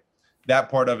it's like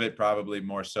that part of it probably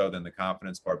more so than the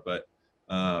confidence part, but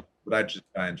I just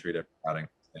try and treat every outing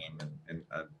the same, and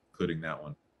including that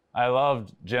one. I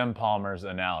loved Jim Palmer's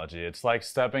analogy. It's like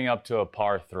stepping up to a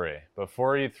par 3.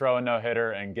 Before you throw a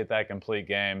no-hitter and get that complete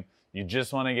game, you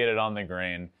just want to get it on the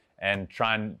green and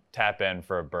try and tap in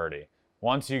for a birdie.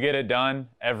 Once you get it done,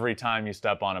 every time you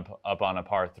step up on a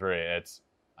par 3, it's,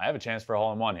 I have a chance for a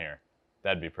hole-in-one here.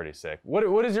 That'd be pretty sick.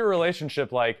 What is your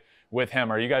relationship like with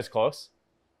him? Are you guys close?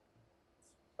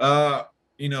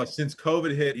 Since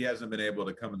COVID hit, he hasn't been able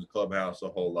to come in the clubhouse a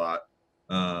whole lot.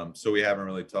 So we haven't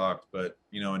really talked, but,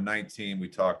 in 19, we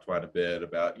talked quite a bit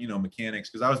about,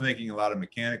 mechanics, because I was making a lot of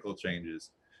mechanical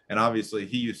changes, and obviously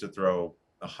he used to throw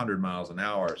 100 miles an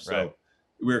hour. So right.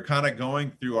 We were kind of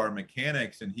going through our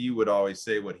mechanics, and he would always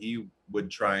say what he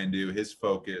would try and do, his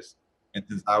focus. And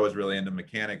since I was really into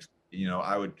mechanics,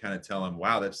 I would kind of tell him,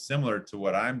 wow, that's similar to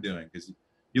what I'm doing. Because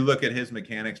you look at his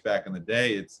mechanics back in the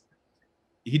day,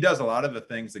 he does a lot of the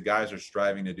things the guys are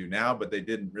striving to do now, but they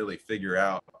didn't really figure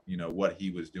out, what he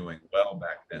was doing well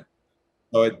back then.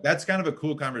 So that's kind of a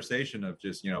cool conversation of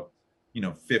just,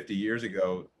 50 years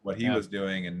ago, what he was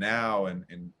doing, and now,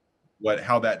 and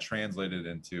how that translated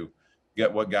into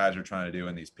what guys are trying to do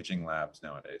in these pitching labs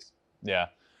nowadays. Yeah.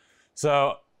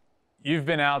 So you've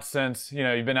been out since,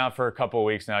 you've been out for a couple of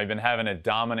weeks now. You've been having a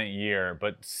dominant year,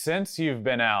 but since you've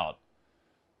been out,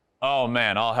 oh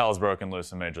man, all hell's broken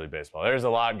loose in Major League Baseball. There's a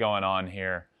lot going on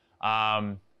here.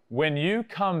 When you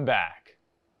come back,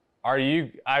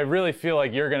 I really feel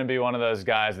like you're going to be one of those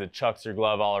guys that chucks your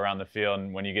glove all around the field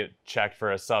and when you get checked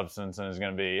for a substance and is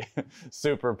going to be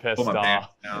super pissed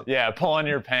off. Yeah, pulling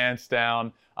your pants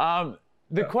down.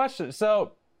 The question,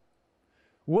 so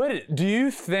what do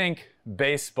you think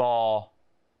baseball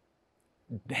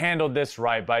handled this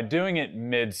right by doing it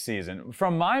mid-season?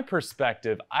 From my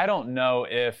perspective, I don't know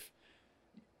if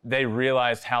they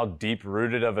realized how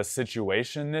deep-rooted of a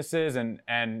situation this is, and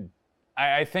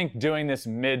I think doing this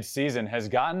mid-season has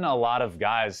gotten a lot of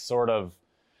guys sort of,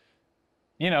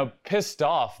 pissed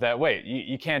off that, wait,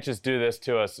 you can't just do this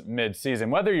to us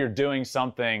mid-season. Whether you're doing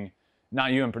something,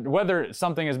 whether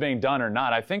something is being done or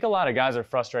not, I think a lot of guys are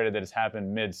frustrated that it's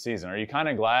happened mid-season. Are you kind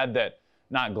of glad that,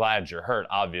 not glad you're hurt,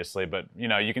 obviously, but,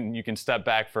 you can step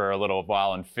back for a little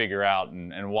while and figure out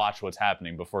and watch what's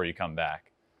happening before you come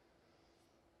back?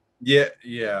 Yeah.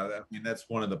 I mean, that's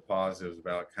one of the positives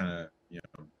about kind of,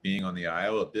 being on the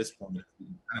IL at this point. You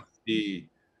can kind of see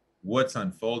what's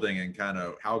unfolding and kind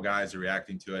of how guys are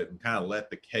reacting to it, and kind of let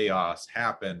the chaos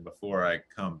happen before I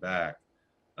come back.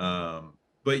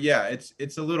 But yeah,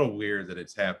 it's a little weird that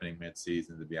it's happening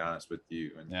mid-season, to be honest with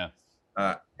you. And yeah,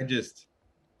 I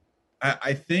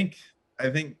think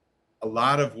a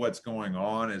lot of what's going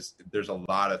on is there's a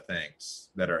lot of things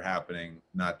that are happening,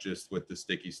 not just with the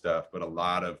sticky stuff, but a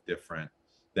lot of different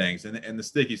things. And the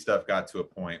sticky stuff got to a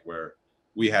point where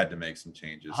we had to make some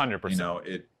changes.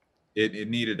 100%. It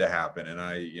needed to happen. And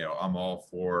I'm all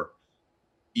for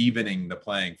evening the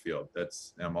playing field.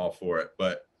 I'm all for it.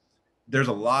 But there's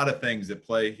a lot of things at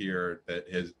play here that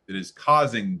is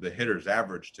causing the hitter's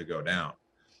average to go down.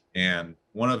 And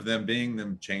one of them being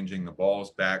them changing the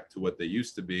balls back to what they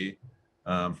used to be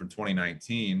from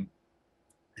 2019.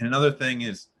 And another thing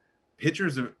is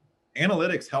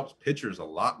analytics helps pitchers a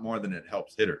lot more than it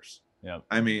helps hitters. Yeah.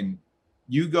 I mean,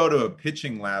 you go to a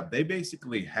pitching lab, they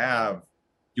basically have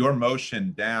your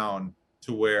motion down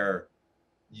to where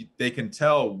they can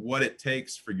tell what it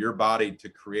takes for your body to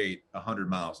create 100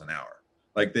 miles an hour.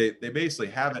 Like they basically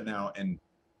have it now, and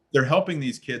they're helping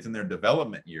these kids in their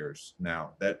development years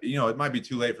now. That, it might be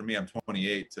too late for me. I'm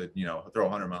 28 to, throw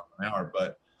 100 miles an hour.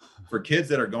 But for kids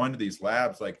that are going to these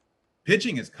labs, like,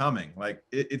 pitching is coming. Like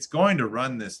it's going to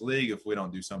run this league if we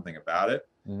don't do something about it.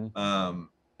 Mm-hmm.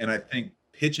 And I think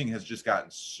pitching has just gotten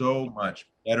so much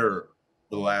better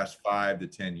for the last 5 to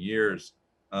 10 years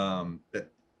that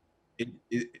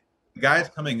guys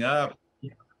coming up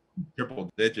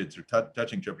triple digits or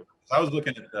touching triple. I was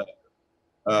looking at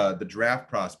the draft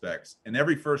prospects, and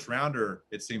every first rounder,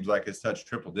 it seems like, has touched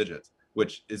triple digits,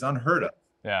 which is unheard of.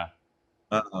 Yeah.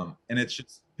 And it's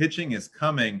just, pitching is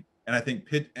coming. And I think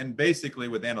and basically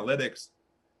with analytics,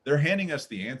 they're handing us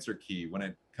the answer key when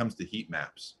it comes to heat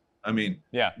maps. I mean,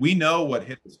 we know what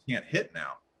hitters can't hit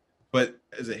now, but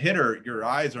as a hitter, your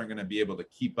eyes aren't going to be able to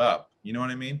keep up. You know what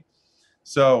I mean?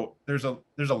 So there's a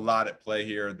lot at play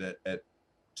here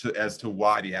as to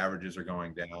why the averages are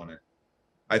going down. And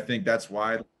I think that's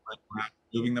why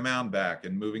moving the mound back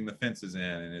and moving the fences in,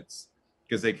 and it's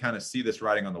because they kind of see this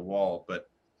writing on the wall. But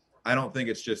I don't think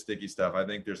it's just sticky stuff. I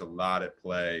think there's a lot at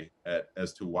play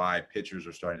as to why pitchers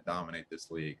are starting to dominate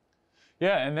this league.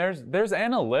 Yeah, and there's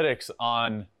analytics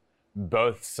on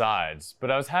both sides. But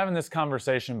I was having this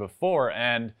conversation before,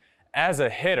 and as a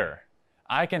hitter,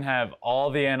 I can have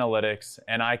all the analytics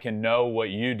and I can know what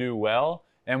you do well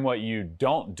and what you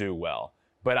don't do well.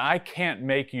 But I can't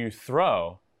make you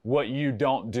throw what you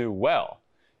don't do well.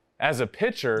 As a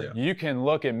pitcher, you can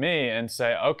look at me and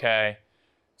say, okay,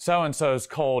 so-and-so's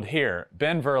cold here.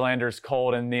 Ben Verlander's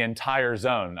cold in the entire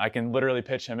zone. I can literally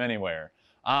pitch him anywhere.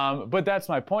 But that's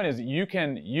my point, is you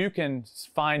can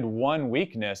find one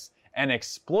weakness and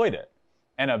exploit it.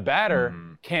 And a batter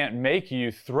can't make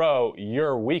you throw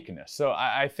your weakness. So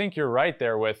I think you're right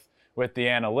there with the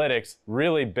analytics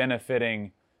really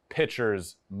benefiting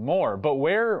pitchers more. But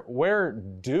where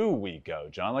do we go,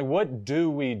 John? Like, what do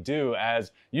we do?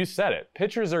 As you said it,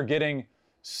 pitchers are getting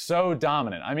so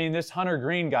dominant. I mean, this Hunter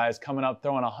Green guy is coming up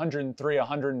throwing 103,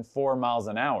 104 miles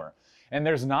an hour. And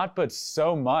there's not but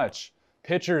so much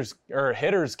pitchers or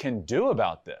hitters can do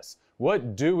about this.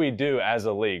 What do we do as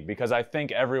a league? Because I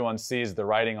think everyone sees the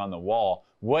writing on the wall.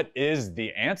 What is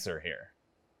the answer here?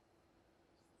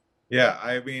 Yeah,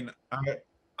 I mean,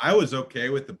 I was okay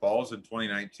with the balls in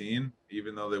 2019,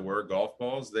 even though they were golf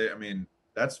balls.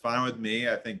 That's fine with me.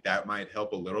 I think that might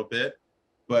help a little bit.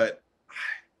 But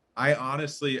I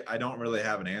honestly don't really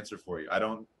have an answer for you. I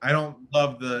don't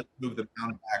love the move the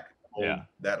mound back,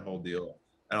 that whole deal.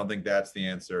 I don't think that's the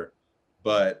answer.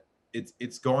 But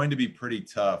it's going to be pretty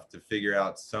tough to figure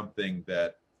out something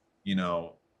that,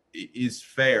 is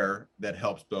fair, that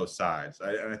helps both sides.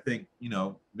 I think,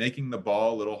 making the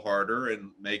ball a little harder and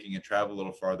making it travel a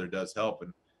little farther does help.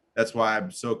 And that's why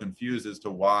I'm so confused as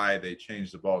to why they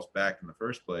changed the balls back in the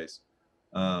first place.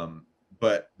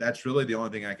 But that's really the only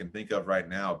thing I can think of right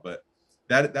now. But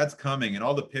that's coming, and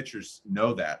all the pitchers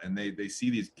know that, and they see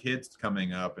these kids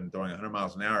coming up and throwing 100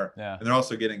 miles an hour, and they're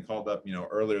also getting called up,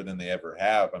 earlier than they ever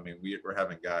have. I mean, we're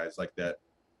having guys like that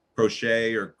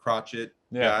Crochet or Crotchet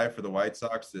guy for the White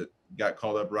Sox that got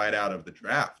called up right out of the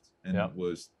draft and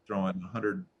was throwing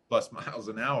 100 plus miles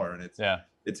an hour, and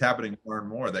it's happening more and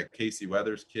more. That Casey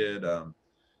Weathers kid,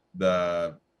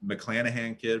 the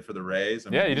McClanahan kid for the Rays.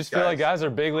 You just feel like guys are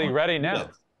big league ready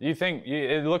now. You think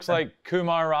it looks like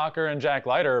Kumar Rocker and Jack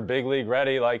Leiter are big league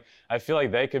ready. Like, I feel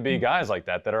like they could be guys like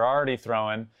that are already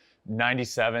throwing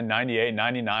 97, 98,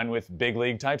 99 with big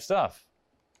league type stuff.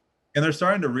 And they're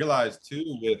starting to realize too,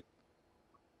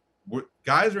 with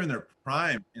guys are in their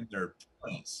prime in their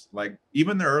 20s, like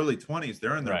even their early 20s,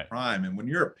 they're in their prime. And when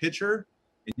you're a pitcher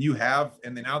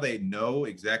and now they know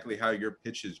exactly how your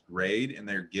pitch is grade, and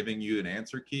they're giving you an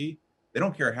answer key. They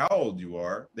don't care how old you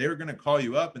are. They're going to call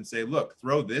you up and say, look,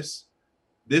 throw this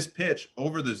pitch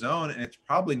over the zone, and it's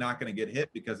probably not going to get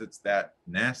hit because it's that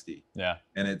nasty. Yeah.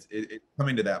 And it's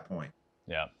coming to that point.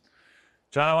 Yeah.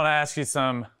 John, I want to ask you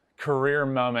some career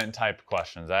moment type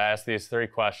questions. I ask these 3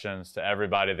 questions to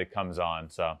everybody that comes on.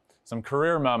 So some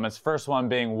career moments. First one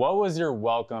being, what was your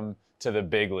welcome to the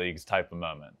big leagues type of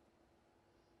moment?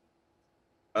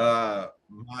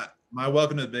 my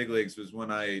welcome to the big leagues was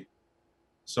when I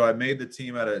made the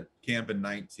team at a camp in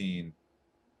 19,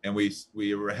 and we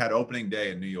had opening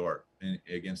day in New York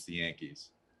against the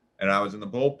Yankees, and I was in the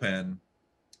bullpen,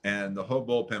 and the whole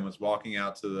bullpen was walking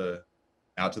out to the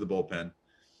bullpen,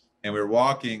 and we were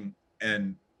walking,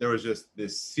 and there was just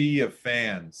this sea of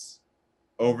fans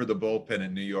over the bullpen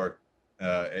in New York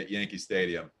at Yankee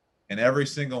Stadium, and every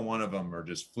single one of them are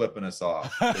just flipping us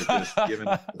off. They're just giving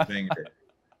us the finger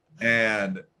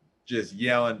and just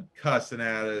yelling, cussing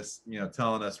at us,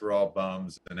 telling us we're all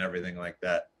bums and everything like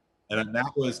that. And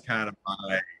that was kind of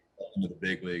my welcome to the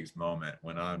big leagues moment,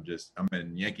 when I'm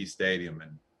in Yankee Stadium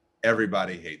and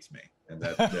everybody hates me, and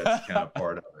that's kind of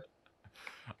part of it.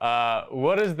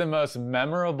 What is the most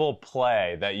memorable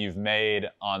play that you've made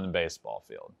on the baseball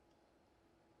field?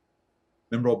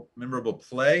 Memorable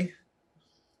play?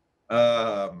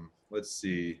 Let's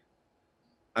see.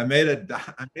 I made a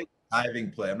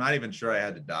diving play. I'm not even sure I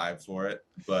had to dive for it,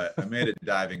 but I made a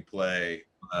diving play.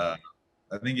 I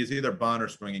think it's either bunt or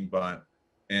swinging bunt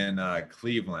in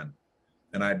Cleveland.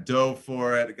 And I dove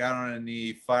for it, got on a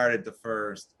knee, fired it to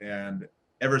first. And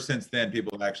ever since then,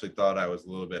 people have actually thought I was a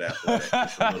little bit athletic,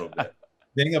 just a little bit.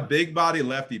 Being a big body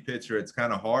lefty pitcher, it's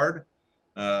kind of hard.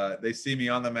 They see me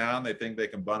on the mound, they think they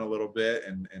can bunt a little bit.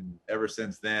 And ever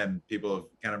since then, people have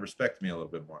kind of respected me a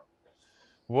little bit more.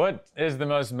 What is the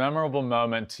most memorable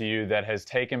moment to you that has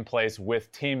taken place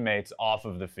with teammates off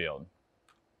of the field?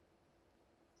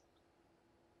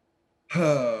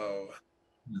 Oh,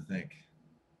 I think.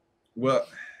 Well,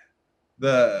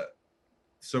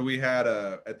 so we had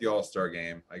at the All-Star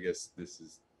game, I guess this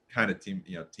is kind of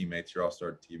teammates, your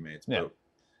All-Star teammates. Yeah. But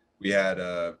we had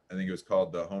I think it was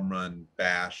called the Home Run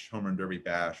Derby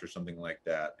Bash or something like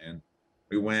that. And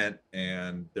we went,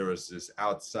 and there was this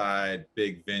outside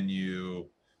big venue,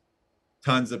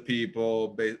 tons of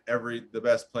people, the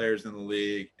best players in the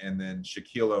league, and then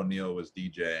Shaquille O'Neal was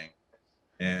DJing.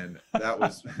 And that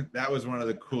was one of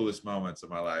the coolest moments of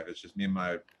my life. It's just me and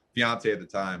my fiance at the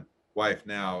time, wife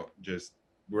now,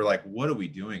 we're like, what are we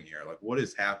doing here? Like, what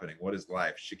is happening? What is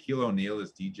life? Shaquille O'Neal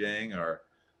is DJing or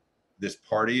this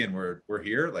party, and we're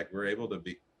here. Like, we're able to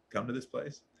come to this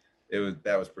place.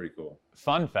 That was pretty cool.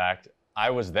 Fun fact, I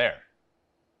was there.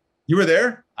 You were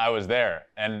there? I was there.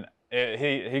 And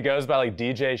he goes by like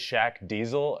DJ Shaq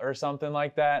Diesel or something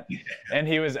like that. Yeah. And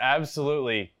he was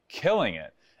absolutely killing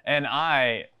it. And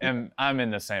I'm in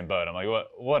the same boat. I'm like,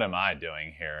 what am I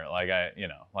doing here?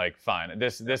 Like, fine.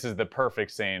 This is the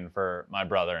perfect scene for my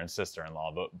brother and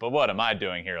sister-in-law, but what am I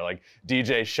doing here? Like,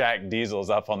 DJ Shaq Diesel's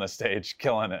up on the stage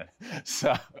killing it.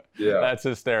 So yeah, that's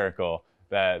hysterical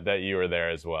that you were there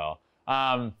as well.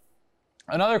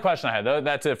 Another question I had, though,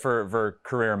 that's it for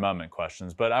career moment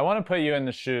questions, but I want to put you in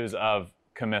the shoes of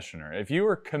commissioner. If you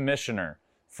were commissioner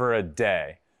for a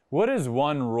day, what is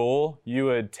one rule you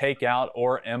would take out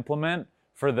or implement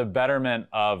for the betterment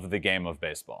of the game of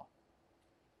baseball?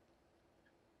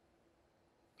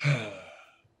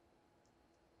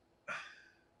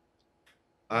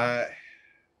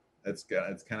 It's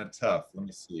kind of tough. Let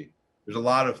me see. There's a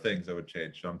lot of things I would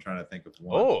change, so I'm trying to think of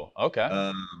one. Oh,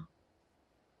 okay.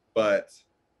 But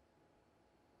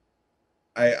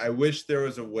I wish there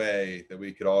was a way that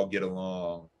we could all get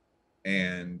along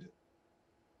and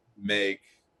make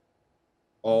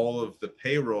all of the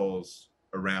payrolls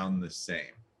around the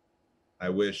same. I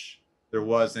wish there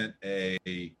wasn't a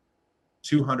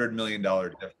 $200 million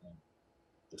difference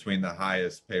between the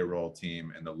highest payroll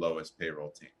team and the lowest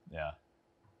payroll team. Yeah.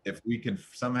 If we can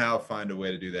somehow find a way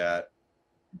to do that,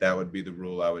 that would be the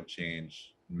rule I would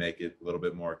change, make it a little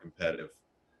bit more competitive.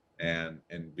 And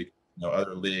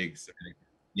other leagues, I think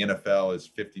the NFL is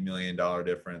 $50 million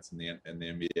difference, and the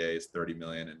NBA is $30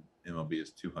 million, and MLB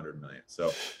is $200 million. So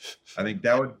I think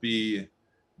that would be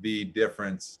the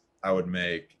difference I would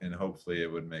make, and hopefully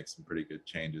it would make some pretty good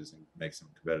changes and make some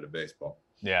competitive baseball.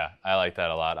 Yeah, I like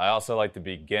that a lot. I also like the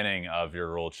beginning of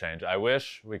your rule change. I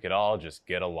wish we could all just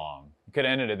get along. You could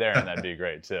have ended it there, and that'd be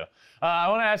great too. I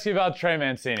want to ask you about Trey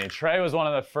Mancini. Trey was one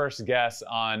of the first guests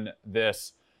on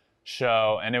this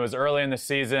show, and it was early in the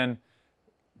season.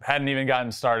 Hadn't even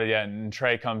gotten started yet, and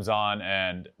Trey comes on,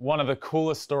 and one of the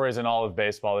coolest stories in all of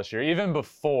baseball this year, even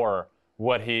before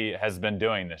what he has been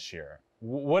doing this year.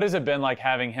 What has it been like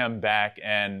having him back,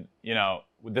 and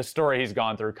the story he's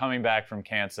gone through, coming back from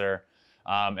cancer,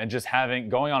 and just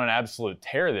going on an absolute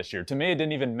tear this year? To me, it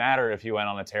didn't even matter if he went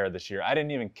on a tear this year. I didn't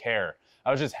even care.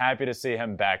 I was just happy to see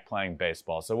him back playing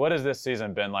baseball. So what has this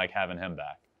season been like having him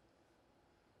back?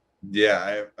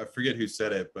 Yeah, I forget who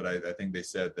said it, but I think they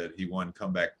said that he won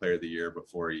Comeback Player of the Year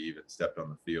before he even stepped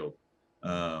on the field.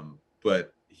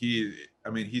 But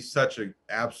he's such an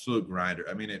absolute grinder.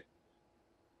 I mean,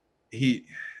 he's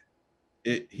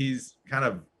kind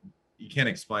of, you can't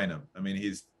explain him. I mean,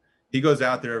 he goes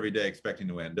out there every day expecting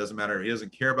to win. Doesn't matter. He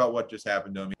doesn't care about what just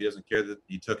happened to him. He doesn't care that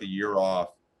he took a year off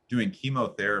doing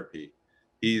chemotherapy.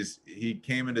 He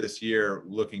came into this year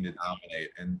looking to dominate,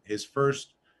 and his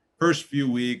first few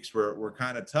weeks were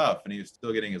kind of tough, and he was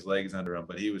still getting his legs under him,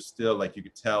 but he was still, like, you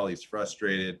could tell he's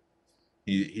frustrated.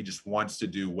 He just wants to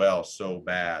do well so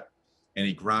bad, and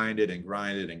he grinded and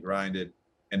grinded and grinded,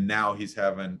 and now he's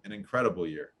having an incredible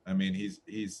year. I mean,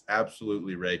 he's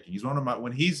absolutely raking. He's one of my,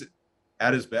 when he's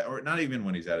at his best, or not even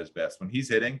when he's at his best, when he's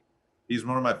hitting, he's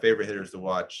one of my favorite hitters to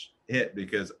watch hit,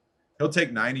 because he'll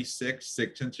take 6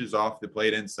 inches off the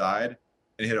plate inside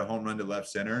and hit a home run to left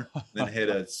center, then hit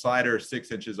a slider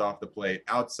 6 inches off the plate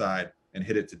outside and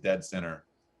hit it to dead center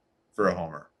for a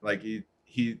homer. Like,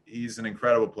 he's an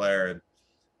incredible player. And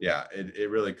yeah, it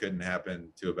really couldn't happen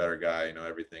to a better guy. You know,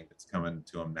 everything that's coming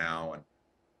to him now,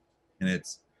 and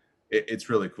it's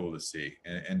really cool to see,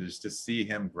 and just to see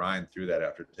him grind through that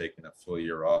after taking a full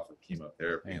year off of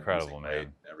chemotherapy. Incredible,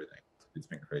 man. Everything. It's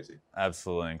been crazy.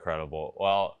 Absolutely incredible.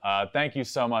 Well, thank you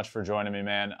so much for joining me,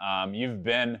 man. You've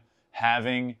been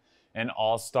having an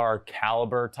all-star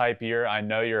caliber type year. I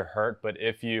know you're hurt, but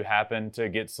if you happen to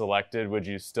get selected, would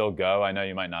you still go? I know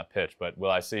you might not pitch, but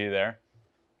will I see you there?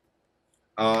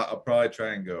 I'll probably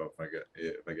try and go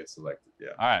if I get selected.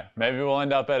 Yeah. All right. Maybe we'll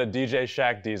end up at a DJ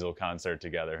Shaq Diesel concert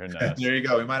together. Who knows? There you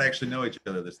go. We might actually know each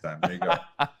other this time. There you go.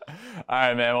 All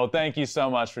right, man. Well, thank you so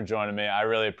much for joining me. I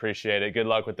really appreciate it. Good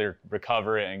luck with your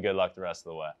recovery, and good luck the rest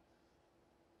of the way.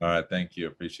 All right. Thank you.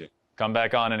 Appreciate it. Come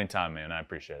back on anytime, man. I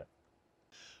appreciate it.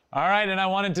 All right. And I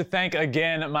wanted to thank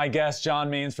again my guest, John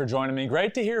Means, for joining me.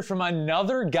 Great to hear from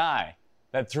another guy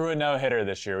that threw a no-hitter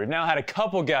this year. We've now had a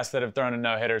couple guests that have thrown a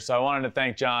no-hitter, so I wanted to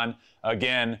thank John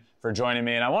again for joining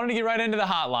me. And I wanted to get right into the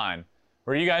hotline,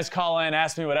 where you guys call in,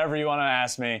 ask me whatever you want to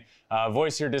ask me,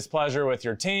 voice your displeasure with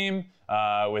your team,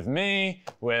 with me,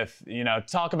 with,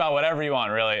 talk about whatever you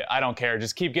want, really. I don't care.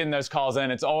 Just keep getting those calls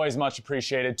in. It's always much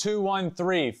appreciated.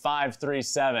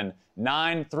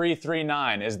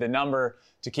 213-537-9339 is the number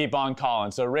to keep on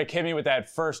calling. So, Rick, hit me with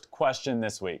that first question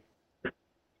this week.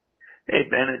 Hey,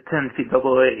 Ben at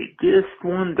NCAA. Just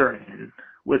wondering,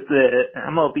 with the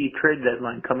MLB trade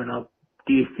deadline coming up,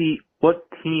 what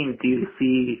team do you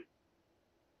see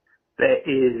that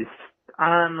is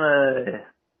on the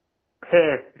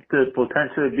path to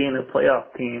potentially being a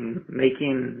playoff team,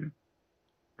 making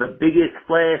the biggest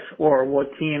splash, or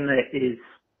what team that is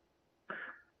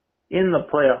in the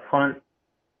playoff hunt,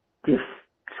 just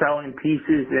selling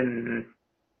pieces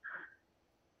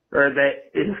or that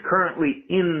is currently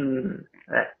in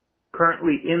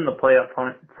the playoff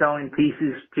hunt, selling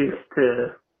pieces just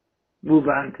to move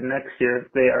on to next year if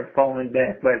they are falling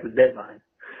back by the deadline?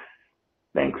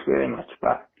 Thanks very much.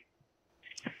 Bye.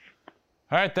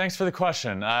 All right, thanks for the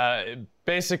question.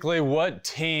 Basically, what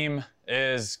team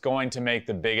is going to make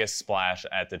the biggest splash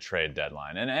at the trade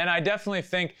deadline? And I definitely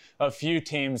think a few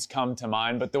teams come to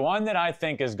mind, but the one that I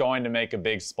think is going to make a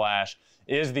big splash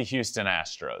is the Houston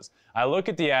Astros. I look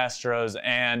at the Astros,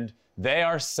 and they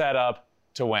are set up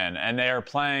to win, and they are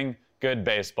playing good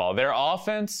baseball. Their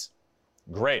offense,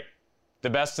 great, the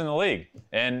best in the league,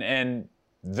 and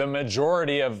the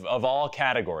majority of all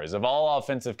categories, of all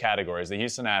offensive categories, the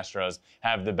Houston Astros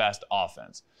have the best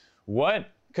offense.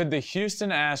 What could the Houston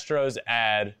Astros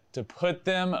add to put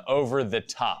them over the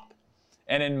top?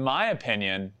 And in my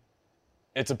opinion,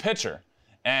 it's a pitcher.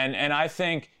 And I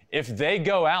think if they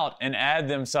go out and add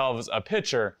themselves a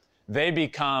pitcher, they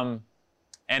become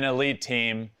an elite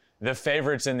team, the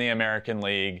favorites in the American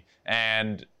League,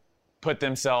 and put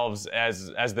themselves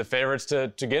as the favorites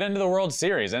to get into the World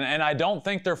Series. And I don't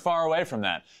think they're far away from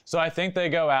that. So I think they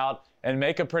go out and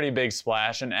make a pretty big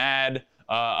splash and add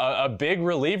a big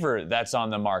reliever that's on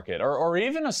the market, or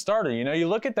even a starter. You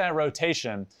look at that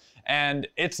rotation, and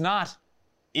it's not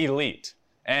elite.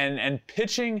 And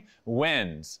pitching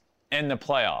wins in the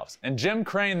playoffs. And Jim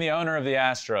Crane, the owner of the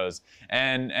Astros,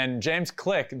 and James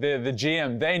Click, the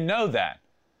GM, they know that.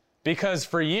 Because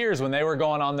for years when they were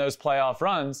going on those playoff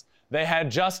runs, they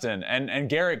had Justin and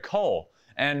Garrett Cole.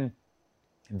 And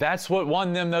that's what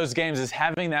won them those games, is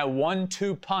having that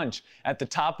 1-2 punch at the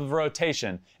top of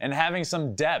rotation and having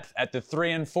some depth at the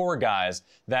 3 and 4 guys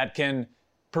that can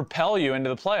propel you into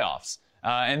the playoffs.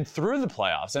 And through the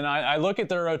playoffs. And I look at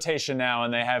their rotation now,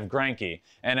 and they have Greinke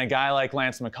and a guy like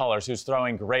Lance McCullers, who's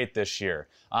throwing great this year.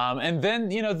 And then,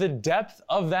 the depth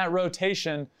of that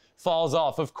rotation falls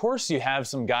off. Of course, you have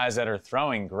some guys that are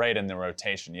throwing great in the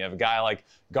rotation. You have a guy like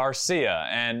Garcia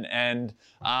and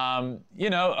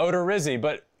Odorizzi,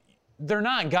 but they're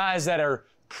not guys that are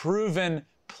proven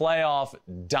playoff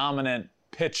dominant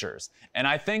pitchers. And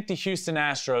I think the Houston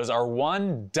Astros are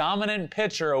one dominant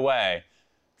pitcher away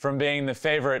from being the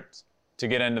favorite to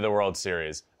get into the World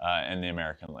Series in the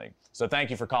American League. So thank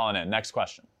you for calling in. Next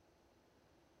question.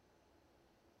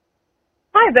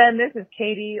 Hi, Ben. This is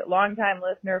Katie, longtime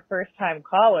listener, first-time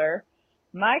caller.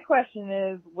 My question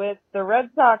is, with the Red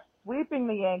Sox sweeping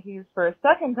the Yankees for a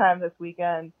second time this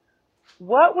weekend,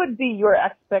 what would be your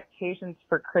expectations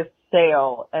for Chris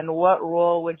Sale, and what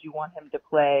role would you want him to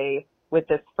play with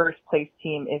this first-place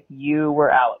team if you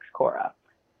were Alex Cora?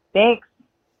 Thanks.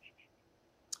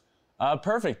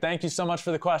 Perfect. Thank you so much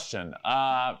for the question.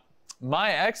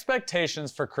 My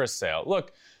expectations for Chris Sale.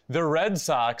 Look, the Red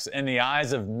Sox, in the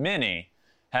eyes of many,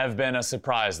 have been a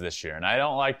surprise this year. And I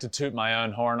don't like to toot my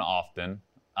own horn often,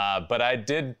 but I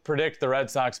did predict the Red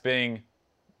Sox being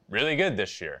really good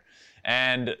this year.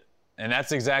 And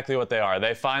that's exactly what they are.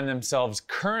 They find themselves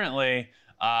currently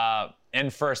in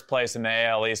first place in the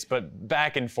AL East, but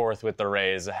back and forth with the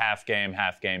Rays, a half game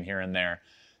here and there.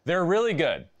 They're really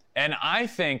good. And I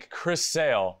think Chris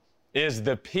Sale is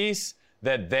the piece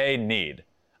that they need.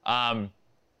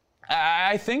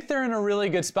 I think they're in a really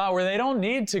good spot where they don't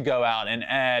need to go out and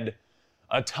add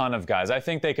a ton of guys. I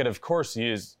think they could, of course,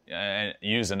 use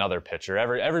another pitcher.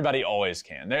 Everybody always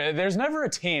can. There's never a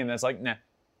team that's like, nah,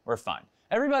 we're fine.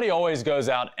 Everybody always goes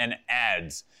out and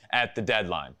adds at the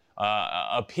deadline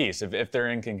a piece if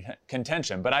they're in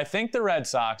contention. But I think the Red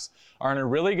Sox are in a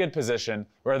really good position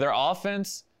where their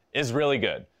offense is really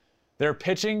good. Their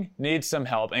pitching needs some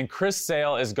help, and Chris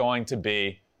Sale is going to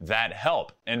be that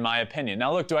help, in my opinion.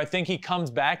 Now, look, do I think he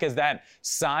comes back as that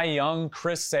Cy Young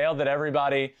Chris Sale that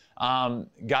everybody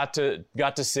got to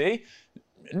see?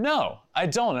 No, I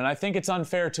don't, and I think it's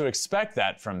unfair to expect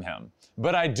that from him.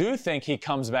 But I do think he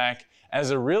comes back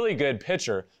as a really good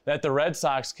pitcher that the Red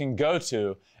Sox can go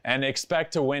to and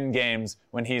expect to win games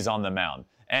when he's on the mound.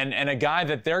 And a guy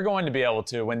that they're going to be able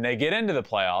to, when they get into the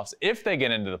playoffs, if they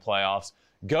get into the playoffs,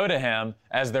 go to him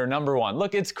as their number one.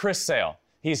 Look, it's Chris Sale.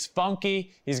 He's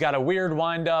funky. He's got a weird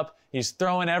windup. He's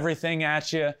throwing everything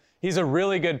at you. He's a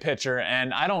really good pitcher,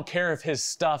 and I don't care if his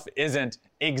stuff isn't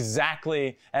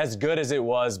exactly as good as it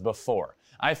was before.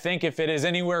 I think if it is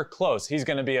anywhere close, he's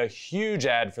going to be a huge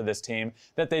add for this team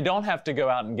that they don't have to go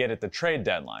out and get at the trade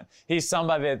deadline. He's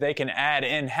somebody that they can add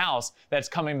in-house that's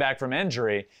coming back from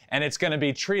injury, and it's going to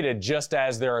be treated just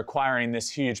as they're acquiring this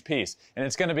huge piece. And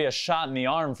it's going to be a shot in the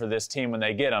arm for this team when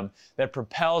they get him that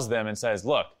propels them and says,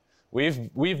 look,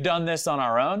 we've done this on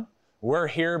our own. We're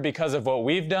here because of what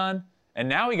we've done, and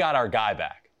now we got our guy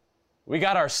back. We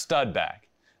got our stud back.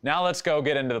 Now let's go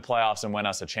get into the playoffs and win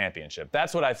us a championship.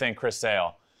 That's what I think Chris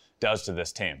Sale does to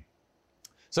this team.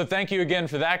 So thank you again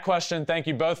for that question. Thank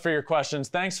you both for your questions.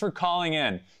 Thanks for calling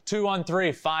in.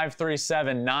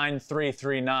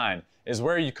 213-537-9339 is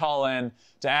where you call in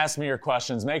to ask me your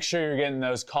questions. Make sure you're getting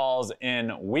those calls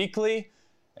in weekly,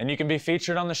 and you can be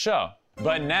featured on the show.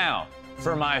 But now,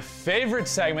 for my favorite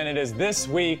segment, it is This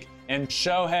Week in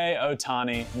Shohei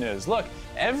Ohtani News. Look,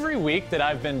 every week that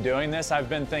I've been doing this, I've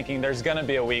been thinking there's going to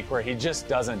be a week where he just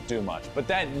doesn't do much. But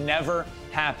that never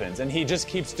happens, and he just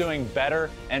keeps doing better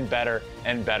and better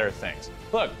and better things.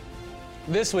 Look,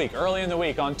 this week, early in the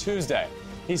week, on Tuesday,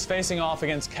 he's facing off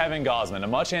against Kevin Gausman, a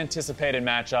much-anticipated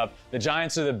matchup. The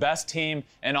Giants are the best team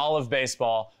in all of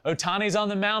baseball. Ohtani's on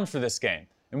the mound for this game.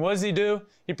 And what does he do?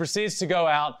 He proceeds to go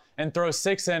out and throw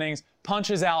 6 innings,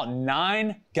 punches out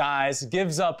 9 guys,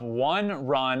 gives up 1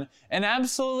 run, an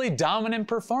absolutely dominant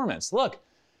performance. Look,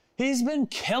 he's been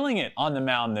killing it on the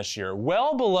mound this year,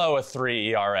 well below a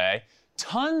 3 ERA,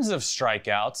 tons of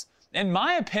strikeouts. In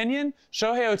my opinion,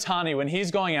 Shohei Ohtani, when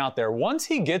he's going out there, once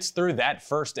he gets through that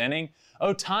first inning,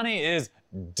 Ohtani is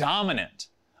dominant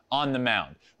on the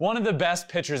mound. One of the best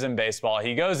pitchers in baseball.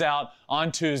 He goes out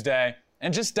on Tuesday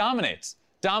and just dominates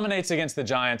against the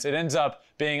Giants. It ends up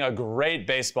being a great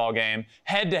baseball game,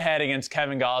 head-to-head against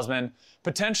Kevin Gausman.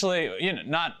 Potentially,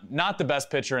 not the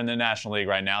best pitcher in the National League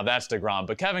right now. That's DeGrom.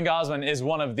 But Kevin Gausman is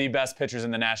one of the best pitchers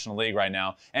in the National League right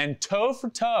now. And toe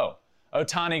for toe,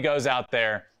 Ohtani goes out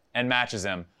there and matches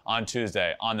him on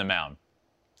Tuesday on the mound.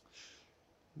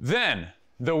 Then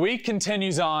the week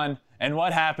continues on, and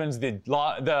what happens? The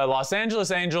Los Angeles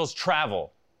Angels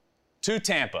travel to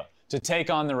Tampa to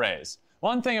take on the Rays.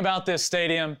 One thing about this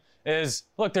stadium is,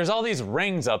 look, there's all these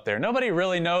rings up there. Nobody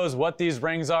really knows what these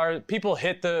rings are. People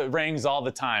hit the rings all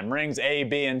the time. Rings A,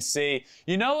 B, and C.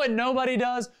 You know what nobody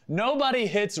does? Nobody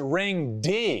hits ring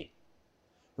D.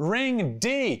 Ring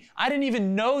D. I didn't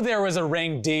even know there was a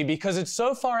ring D because it's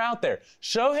so far out there.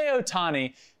 Shohei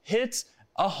Ohtani hits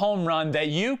a home run that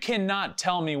you cannot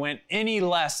tell me went any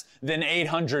less than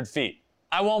 800 feet.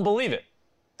 I won't believe it.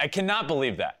 I cannot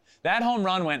believe that. That home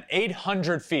run went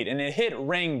 800 feet, and it hit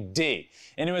ring D,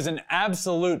 and it was an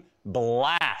absolute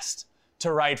blast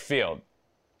to right field.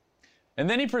 And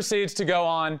then he proceeds to go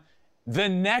on the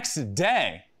next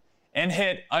day and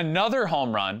hit another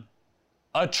home run,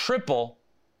 a triple,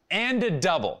 and a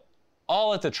double,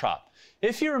 all at the Trop.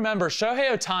 If you remember,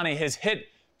 Shohei Ohtani has hit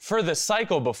for the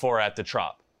cycle before at the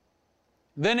Trop.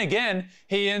 Then again,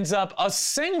 he ends up a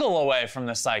single away from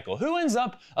the cycle. Who ends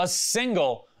up a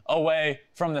single away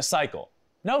from the cycle?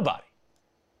 Nobody.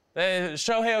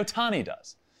 Shohei Ohtani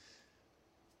does.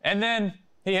 And then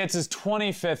he hits his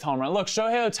 25th home run. Look,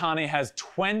 Shohei Ohtani has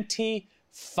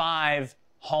 25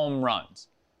 home runs.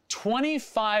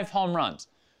 25 home runs.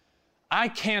 I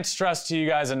can't stress to you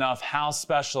guys enough how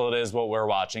special it is what we're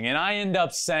watching, and I end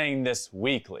up saying this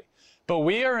weekly. But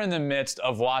we are in the midst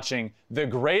of watching the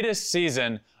greatest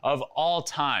season of all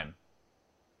time.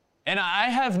 And I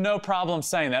have no problem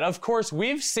saying that. Of course,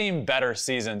 we've seen better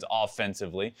seasons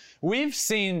offensively. We've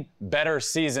seen better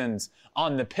seasons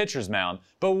on the pitcher's mound.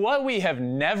 But what we have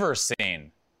never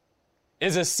seen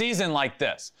is a season like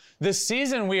this. The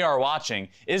season we are watching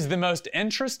is the most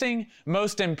interesting,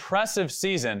 most impressive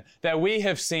season that we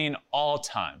have seen all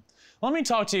time. Let me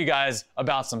talk to you guys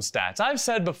about some stats. I've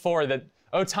said before that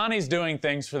Ohtani's doing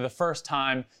things for the first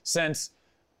time since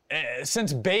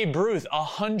Babe Ruth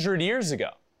 100 years ago.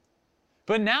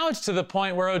 But now it's to the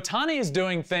point where Ohtani is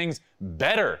doing things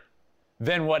better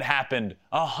than what happened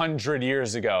 100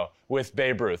 years ago with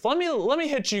Babe Ruth. Let me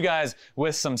hit you guys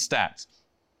with some stats.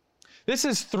 This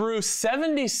is through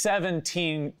 77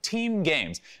 team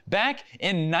games. Back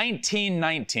in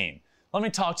 1919, let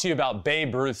me talk to you about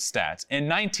Babe Ruth's stats. In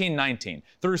 1919,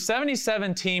 through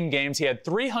 77 team games, he had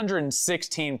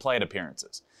 316 plate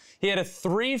appearances. He had a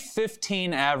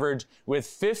 .315 average with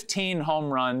 15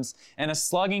 home runs and a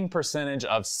slugging percentage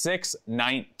of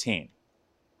 .619.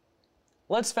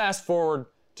 Let's fast forward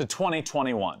to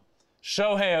 2021.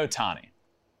 Shohei Ohtani.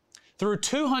 Through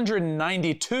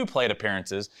 292 plate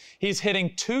appearances, he's hitting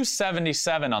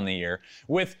 .277 on the year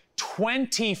with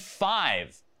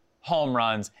 25 home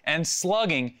runs and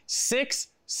slugging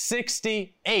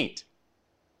 .668.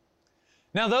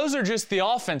 Now, those are just the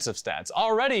offensive stats.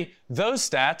 Already, those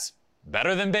stats,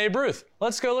 better than Babe Ruth.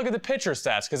 Let's go look at the pitcher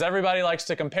stats, because everybody likes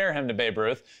to compare him to Babe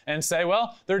Ruth and say,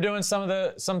 well, they're doing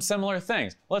some similar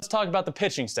things. Let's talk about the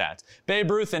pitching stats. Babe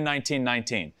Ruth in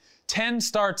 1919. 10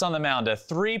 starts on the mound, a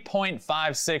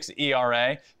 3.56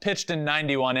 ERA, pitched in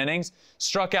 91 innings,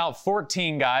 struck out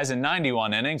 14 guys in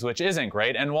 91 innings, which isn't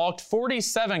great, and walked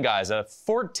 47 guys, a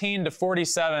 14 to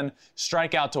 47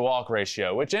 strikeout to walk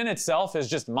ratio, which in itself is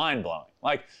just mind-blowing.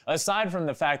 Like, aside from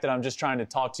the fact that I'm just trying to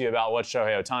talk to you about what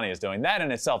Shohei Ohtani is doing, that in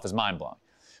itself is mind-blowing.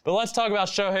 But let's talk about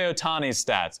Shohei Ohtani's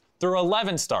stats. Through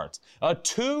 11 starts, a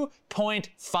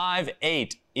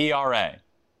 2.58 ERA,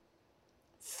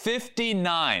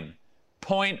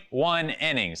 59.1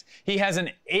 innings. He has an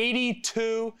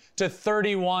 82 to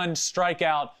 31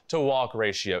 strikeout to walk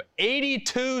ratio.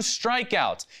 82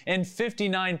 strikeouts in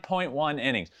 59.1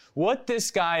 innings. What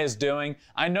this guy is doing,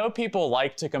 I know people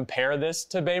like to compare this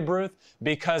to Babe Ruth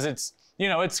because it's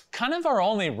kind of our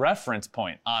only reference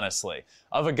point, honestly,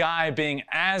 of a guy being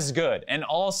as good, an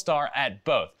all-star at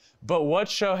both. But what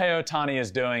Shohei Ohtani is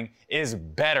doing is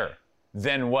better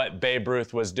than what Babe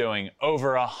Ruth was doing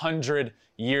over 100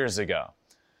 years ago.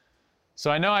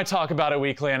 So I know I talk about it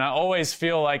weekly, and I always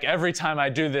feel like every time I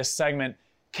do this segment,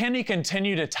 can he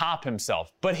continue to top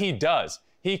himself? But he does.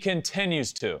 He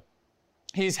continues to.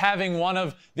 He's having one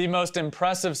of the most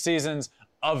impressive seasons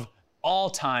of all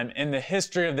time in the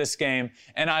history of this game,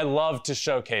 and I love to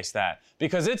showcase that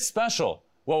because it's special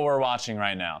what we're watching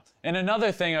right now. And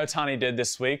another thing Ohtani did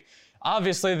this week,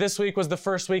 obviously this week was the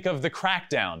first week of the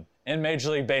crackdown in Major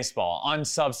League Baseball on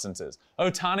substances.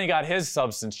 Ohtani got his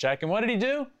substance check, and what did he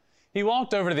do? He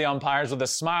walked over to the umpires with a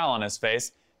smile on his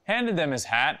face, handed them his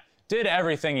hat, did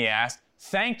everything he asked,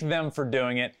 thanked them for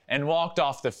doing it, and walked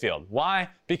off the field. Why?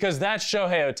 Because that's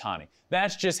Shohei Ohtani.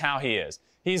 That's just how he is.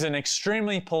 He's an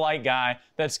extremely polite guy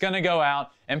that's going to go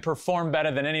out and perform better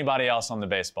than anybody else on the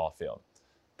baseball field.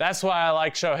 That's why I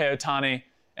like Shohei Ohtani,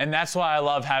 and that's why I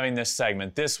love having this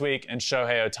segment, This Week in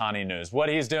Shohei Ohtani News. What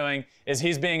he's doing is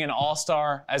he's being an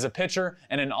all-star as a pitcher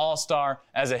and an all-star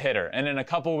as a hitter. And in a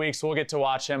couple weeks, we'll get to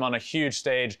watch him on a huge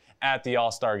stage at the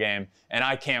All-Star Game, and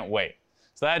I can't wait.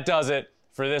 So that does it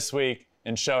for This Week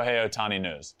in Shohei Ohtani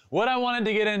News. What I wanted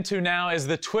to get into now is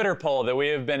the Twitter poll that we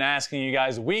have been asking you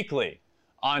guys weekly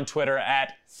on Twitter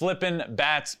at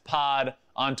FlippinBatsPod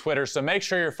on Twitter. So make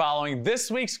sure you're following. This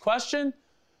week's question,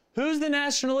 who's the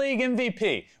National League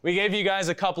MVP? We gave you guys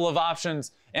a couple of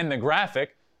options in the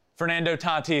graphic. Fernando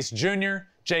Tatis Jr.,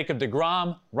 Jacob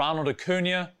deGrom, Ronald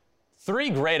Acuna, Three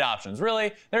great options.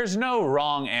 Really, there's no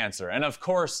wrong answer. And of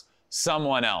course,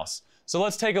 someone else. So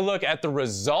let's take a look at the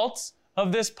results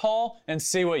of this poll and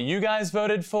see what you guys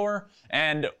voted for.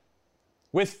 And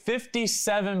with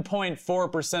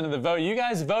 57.4% of the vote, you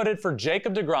guys voted for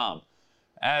Jacob deGrom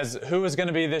as who is going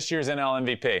to be this year's NL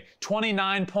MVP.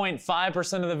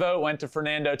 29.5% of the vote went to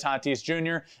Fernando Tatis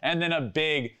Jr., and then a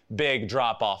big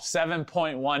drop-off.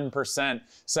 7.1%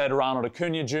 said Ronald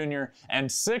Acuna Jr., and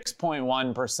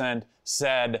 6.1%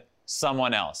 said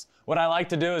someone else. What I like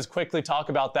to do is quickly talk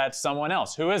about that someone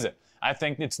else. Who is it? I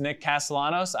think it's Nick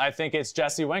Castellanos. I think it's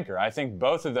Jesse Winker. I think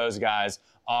both of those guys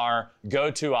are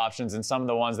go-to options and some of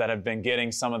the ones that have been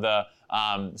getting some of the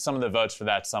votes for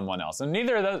that someone else. And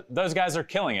neither of those guys are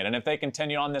killing it. And if they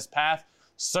continue on this path,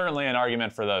 certainly an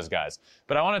argument for those guys.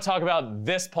 But I want to talk about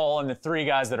this poll and the three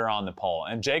guys that are on the poll.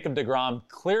 And Jacob deGrom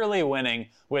clearly winning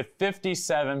with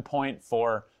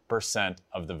 57.4%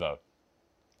 of the vote.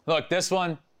 Look, this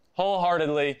one,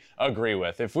 wholeheartedly agree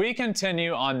with. If we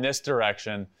continue on this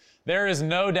direction, there is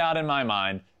no doubt in my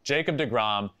mind Jacob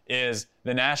deGrom is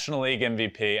the National League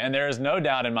MVP, and there is no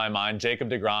doubt in my mind Jacob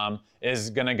deGrom is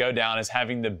going to go down as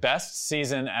having the best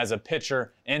season as a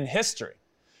pitcher in history.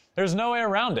 There's no way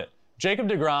around it. Jacob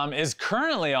deGrom is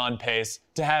currently on pace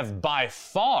to have by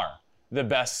far the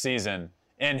best season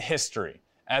in history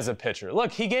as a pitcher.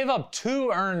 Look, he gave up 2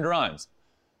 earned runs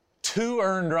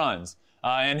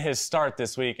in his start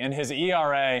this week, and his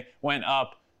ERA went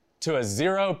up to a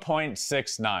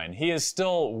 0.69. He is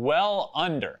still well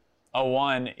under a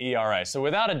 1 ERA. So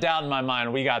without a doubt in my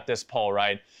mind, we got this poll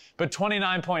right. But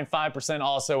 29.5%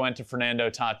 also went to Fernando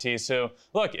Tatis, who,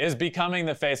 look, is becoming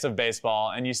the face of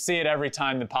baseball, and you see it every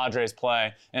time the Padres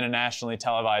play in a nationally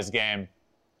televised game.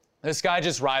 This guy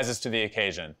just rises to the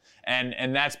occasion,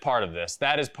 and that's part of this.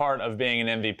 That is part of being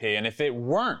an MVP. And if it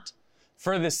weren't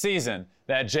for the season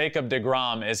that Jacob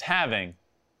deGrom is having,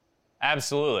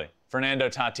 absolutely, Fernando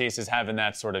Tatis is having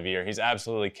that sort of year. He's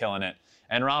absolutely killing it.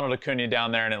 And Ronald Acuna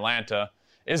down there in Atlanta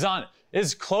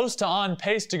is close to on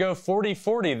pace to go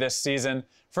 40-40 this season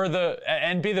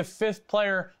and be the 5th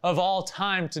player of all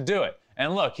time to do it.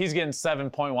 And look, he's getting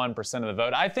 7.1% of the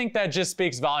vote. I think that just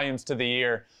speaks volumes to the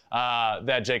year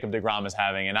that Jacob deGrom is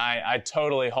having. And I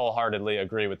totally wholeheartedly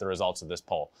agree with the results of this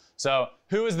poll. So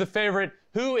who is the favorite?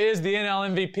 Who is the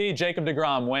NL MVP? Jacob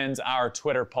deGrom wins our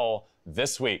Twitter poll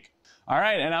this week. All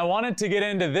right, and I wanted to get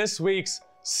into this week's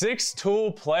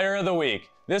 6-Tool Player of the Week.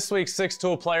 This week's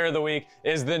 6-Tool Player of the Week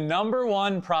is the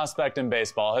 #1 prospect in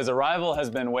baseball. His arrival has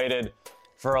been waited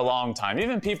for a long time.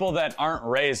 Even people that aren't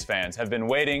Rays fans have been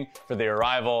waiting for the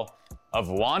arrival of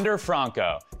Wander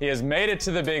Franco. He has made it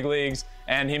to the big leagues,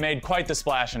 and he made quite the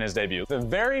splash in his debut. The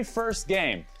very first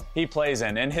game he plays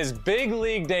in his big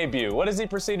league debut, what does he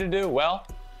proceed to do? Well,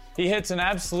 he hits an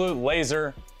absolute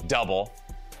laser double,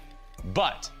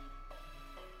 but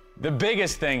the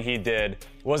biggest thing he did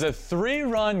was a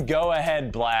 3-run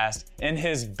go-ahead blast in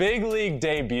his big league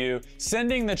debut,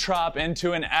 sending the Trop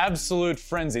into an absolute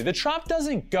frenzy. The Trop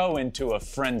doesn't go into a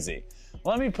frenzy.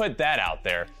 Let me put that out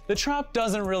there. The Trop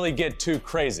doesn't really get too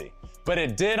crazy, but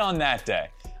it did on that day.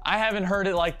 I haven't heard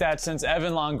it like that since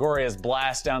Evan Longoria's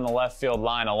blast down the left field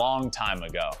line a long time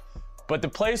ago. But the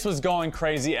place was going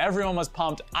crazy. Everyone was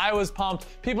pumped. I was pumped.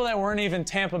 People that weren't even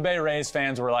Tampa Bay Rays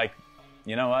fans were like,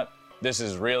 you know what? This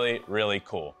is really, really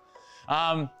cool.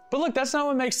 But look, that's not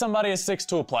what makes somebody a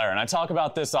 6-tool player, and I talk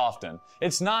about this often.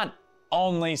 It's not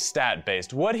only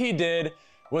stat-based. What he did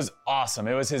was awesome.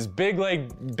 It was his big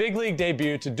league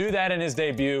debut. To do that in his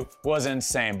debut was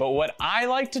insane. But what I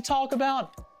like to talk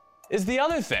about is the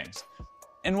other things.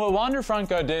 And what Wander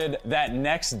Franco did that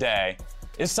next day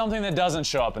is something that doesn't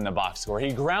show up in the box score.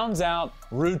 He grounds out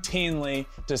routinely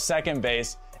to second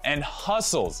base and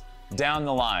hustles down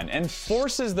the line and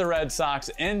forces the Red Sox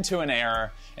into an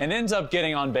error and ends up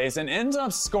getting on base and ends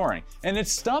up scoring. And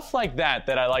it's stuff like that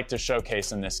that I like to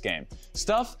showcase in this game.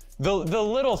 The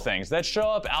little things that show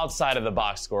up outside of the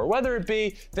box score, whether it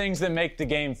be things that make the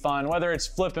game fun, whether it's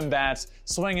flipping bats,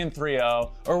 swinging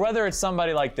 3-0, or whether it's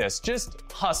somebody like this, just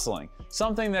hustling.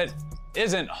 Something that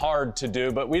isn't hard to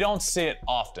do, but we don't see it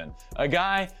often. A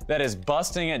guy that is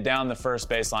busting it down the first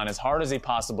baseline as hard as he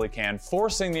possibly can,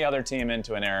 forcing the other team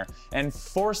into an error and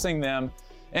forcing them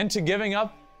into giving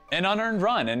up an unearned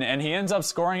run. And he ends up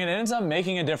scoring and it ends up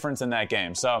making a difference in that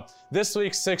game. So this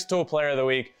week's 6-Tool Player of the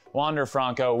Week, Wander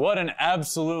Franco. What an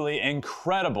absolutely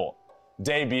incredible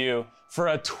debut for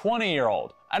a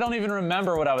 20-year-old. I don't even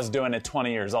remember what I was doing at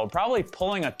 20 years old. Probably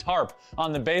pulling a tarp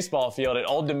on the baseball field at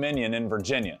Old Dominion in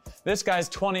Virginia. This guy's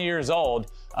 20 years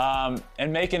old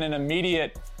and making an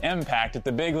immediate impact at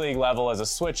the big league level as a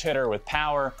switch hitter with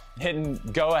power, hitting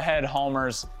go-ahead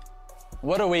homers.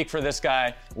 What a week for this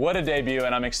guy. What a debut,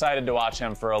 and I'm excited to watch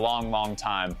him for a long, long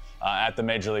time at the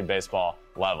Major League Baseball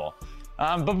level.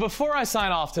 But before I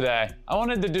sign off today, I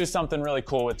wanted to do something really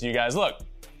cool with you guys. Look,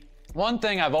 one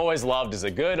thing I've always loved is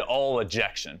a good old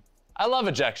ejection. I love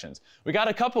ejections. We got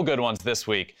a couple good ones this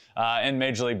week in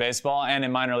Major League Baseball and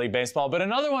in Minor League Baseball, but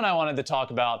another one I wanted to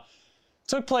talk about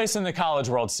took place in the College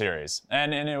World Series,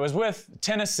 and it was with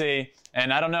Tennessee,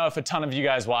 and I don't know if a ton of you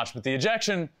guys watched, but the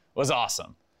ejection was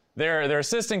awesome. Their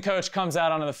assistant coach comes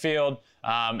out onto the field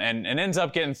and ends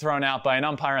up getting thrown out by an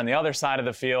umpire on the other side of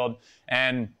the field.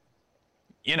 And,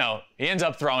 you know, he ends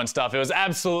up throwing stuff. It was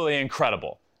absolutely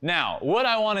incredible. Now, what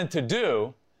I wanted to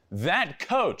do, that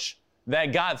coach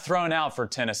that got thrown out for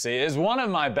Tennessee is one of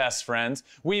my best friends.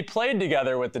 We played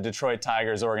together with the Detroit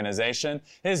Tigers organization.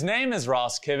 His name is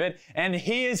Ross Kivett, and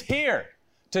he is here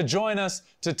to join us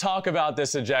to talk about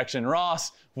this ejection.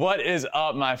 Ross, what is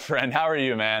up, my friend? How are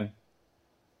you, man?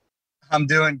 I'm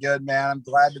doing good, man. I'm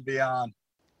glad to be on.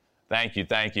 Thank you,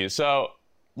 thank you. So,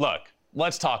 look,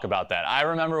 let's talk about that. I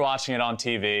remember watching it on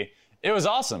TV. It was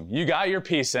awesome. You got your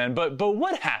piece in, but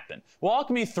what happened? Walk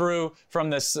me through from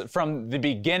the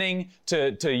beginning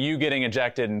to you getting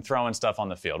ejected and throwing stuff on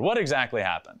the field. What exactly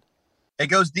happened? It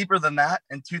goes deeper than that.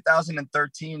 In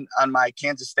 2013, on my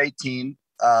Kansas State team,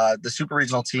 the super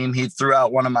regional team, he threw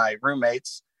out one of my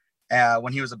roommates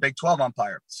when he was a Big 12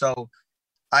 umpire. So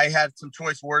I had some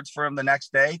choice words for him the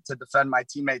next day to defend my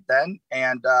teammate then,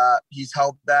 and he's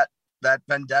held that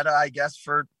vendetta, I guess,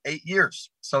 for 8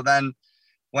 years. So then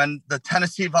when the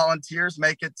Tennessee Volunteers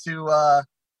make it to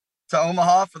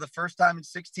Omaha for the first time in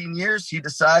 16 years, he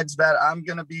decides that I'm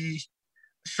going to be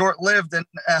short-lived in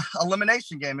an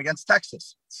elimination game against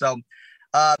Texas. So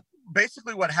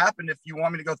basically what happened, if you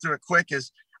want me to go through it quick,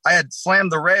 is I had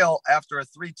slammed the rail after a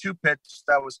 3-2 pitch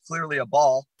that was clearly a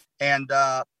ball, and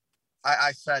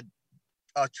I said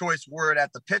a choice word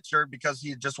at the pitcher because he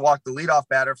had just walked the leadoff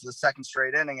batter for the second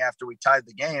straight inning after we tied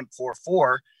the game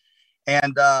 4-4.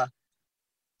 And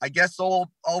I guess old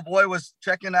boy was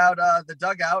checking out the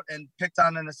dugout and picked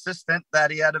on an assistant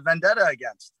that he had a vendetta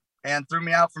against and threw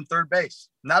me out from third base.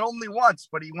 Not only once,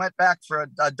 but he went back for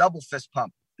a double fist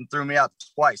pump and threw me out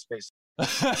twice, basically.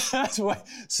 That's what.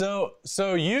 So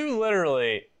you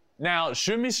literally, now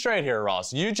shoot me straight here,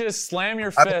 Ross. You just slam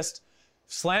your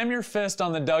fist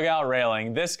on the dugout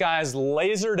railing. This guy's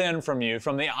lasered in from you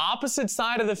from the opposite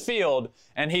side of the field,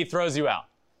 and he throws you out.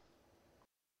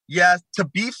 Yeah, to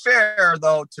be fair,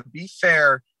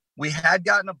 we had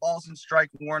gotten a balls and strike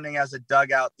warning as a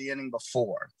dugout the inning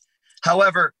before.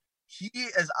 However, he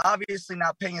is obviously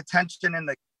not paying attention in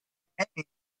the inning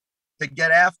to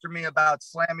get after me about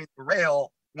slamming the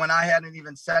rail when I hadn't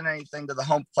even said anything to the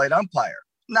home plate umpire.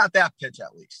 Not that pitch,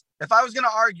 at least. If I was going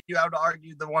to argue, I would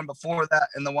argue the one before that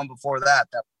and the one before that.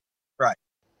 Right.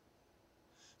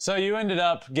 So you ended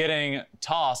up getting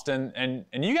tossed, and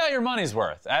you got your money's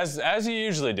worth, as you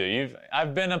usually do.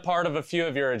 I've been a part of a few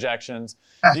of your ejections.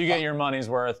 You get your money's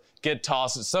worth, get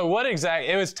tossed. So what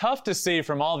exactly? It was tough to see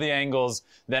from all the angles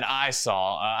that I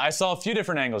saw. I saw a few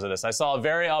different angles of this. I saw a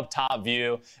very up top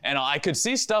view, and I could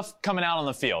see stuff coming out on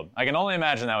the field. I can only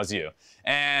imagine that was you.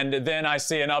 And then I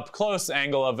see an up close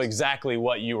angle of exactly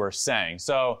what you were saying.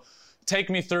 So take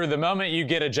me through the moment you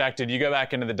get ejected, you go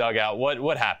back into the dugout.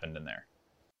 What happened in there?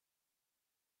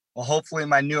 Well, hopefully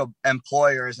my new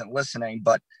employer isn't listening,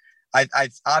 but I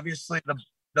obviously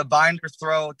the binder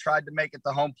throw tried to make it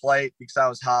to home plate because I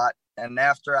was hot. And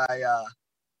after I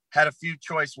had a few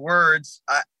choice words,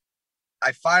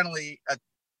 I finally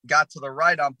got to the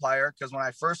right umpire, because when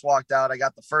I first walked out, I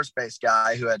got the first base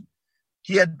guy who had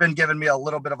been giving me a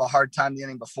little bit of a hard time the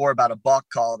inning before about a balk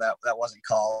call that wasn't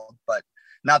called, but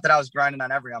not that I was grinding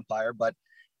on every umpire, but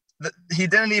he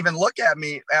didn't even look at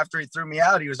me after he threw me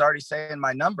out. He was already saying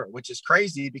my number, which is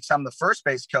crazy because I'm the first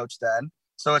base coach then.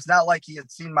 So it's not like he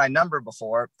had seen my number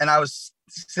before. And I was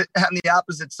sitting on the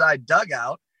opposite side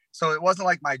dugout. So it wasn't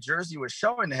like my jersey was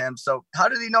showing to him. So how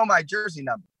did he know my jersey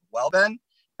number? Well, Ben,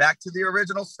 back to the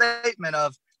original statement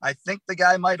of, I think the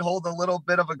guy might hold a little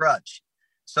bit of a grudge.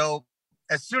 So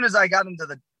as soon as I got into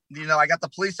I got the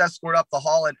police escort up the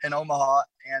hall in Omaha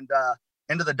and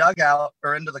into the dugout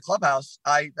or into the clubhouse,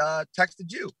 I texted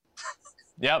you.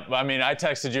 Yep. I mean, I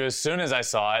texted you as soon as I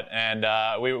saw it, and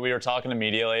we were talking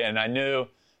immediately, and I knew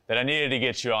that I needed to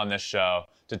get you on this show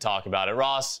to talk about it.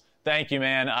 Ross, thank you,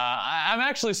 man. I'm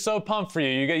actually so pumped for you.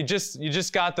 You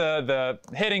just got the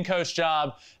hitting coach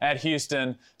job at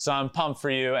Houston, so I'm pumped for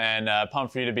you and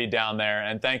pumped for you to be down there.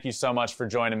 And thank you so much for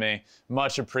joining me.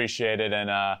 Much appreciated. And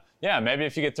yeah, maybe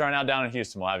if you get thrown out down in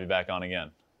Houston, we'll have you back on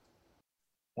again.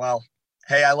 Well,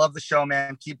 hey, I love the show,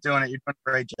 man. Keep doing it. You're doing a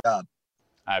great job.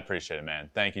 I appreciate it, man.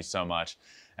 Thank you so much.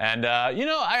 And,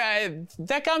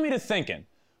 that got me to thinking,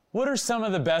 what are some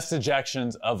of the best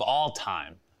ejections of all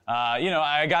time?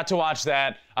 I got to watch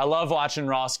that. I love watching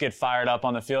Ross get fired up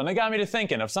on the field, and it got me to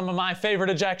thinking of some of my favorite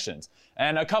ejections.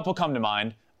 And a couple come to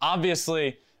mind.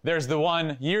 Obviously, there's the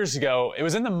one years ago. It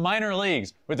was in the minor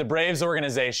leagues with the Braves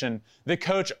organization. The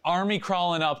coach army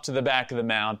crawling up to the back of the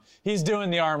mound. He's doing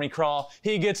the army crawl.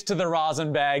 He gets to the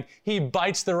rosin bag. He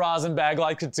bites the rosin bag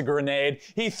like it's a grenade.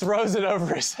 He throws it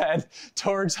over his head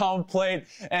towards home plate,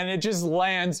 and it just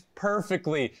lands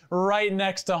perfectly right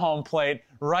next to home plate,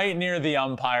 right near the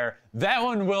umpire. That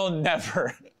one will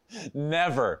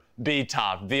never be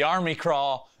topped. The army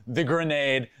crawl, the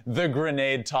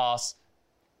grenade toss.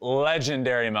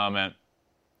 Legendary moment.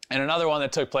 And another one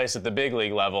that took place at the big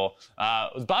league level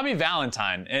was Bobby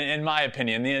Valentine, in my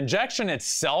opinion. The injection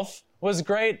itself was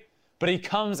great, but he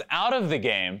comes out of the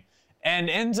game and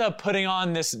ends up putting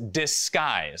on this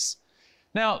disguise.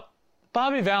 Now,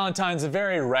 Bobby Valentine's a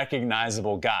very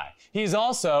recognizable guy. He's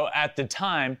also, at the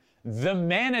time, the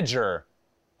manager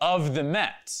of the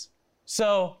Mets.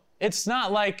 So it's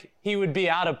not like he would be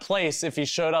out of place if he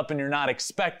showed up and you're not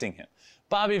expecting him.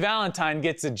 Bobby Valentine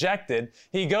gets ejected.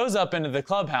 He goes up into the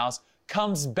clubhouse,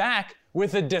 comes back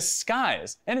with a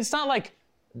disguise. And it's not like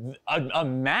a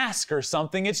mask or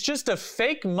something. It's just a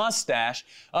fake mustache,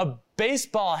 a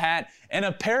baseball hat, and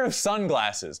a pair of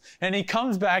sunglasses. And he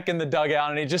comes back in the dugout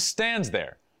and he just stands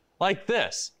there like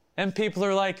this. And people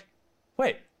are like,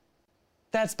 wait,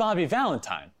 that's Bobby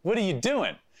Valentine. What are you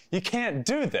doing? You can't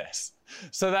do this.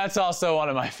 So that's also one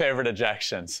of my favorite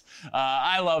ejections.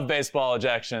 I love baseball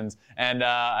ejections, and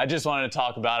I just wanted to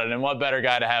talk about it. And what better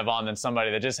guy to have on than somebody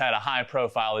that just had a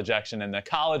high-profile ejection in the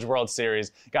College World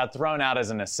Series, got thrown out as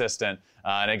an assistant,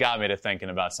 and it got me to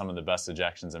thinking about some of the best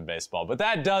ejections in baseball. But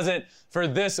that does it for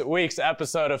this week's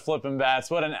episode of Flippin'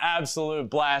 Bats. What an absolute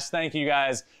blast. Thank you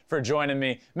guys for joining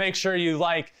me. Make sure you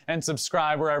like and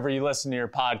subscribe wherever you listen to your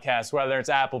podcast, whether it's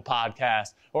Apple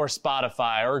Podcasts or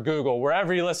Spotify or Google.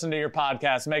 Wherever you listen to your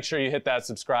podcast, make sure you hit that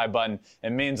subscribe button.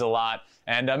 It means a lot.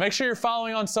 And make sure you're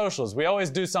following on socials. We always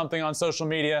do something on social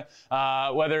media,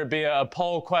 whether it be a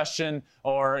poll question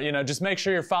or, just make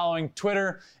sure you're following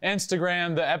Twitter,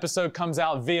 Instagram. The episode comes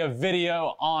out via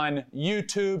video on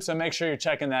YouTube, so make sure you're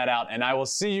checking that out. And I will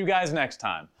see you guys next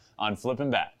time on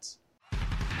Flippin' Bats.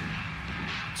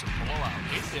 It's a blowout.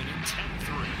 8th inning,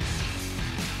 10-3.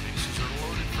 Bases are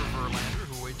loaded for Verlander,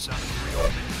 who waits out the 3-0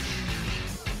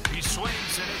 pitch. He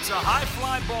swings, and it's a high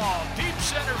fly ball, deep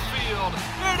center field.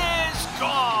 It is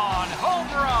gone!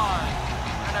 Home run!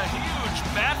 And a huge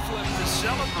bat flip to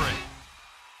celebrate.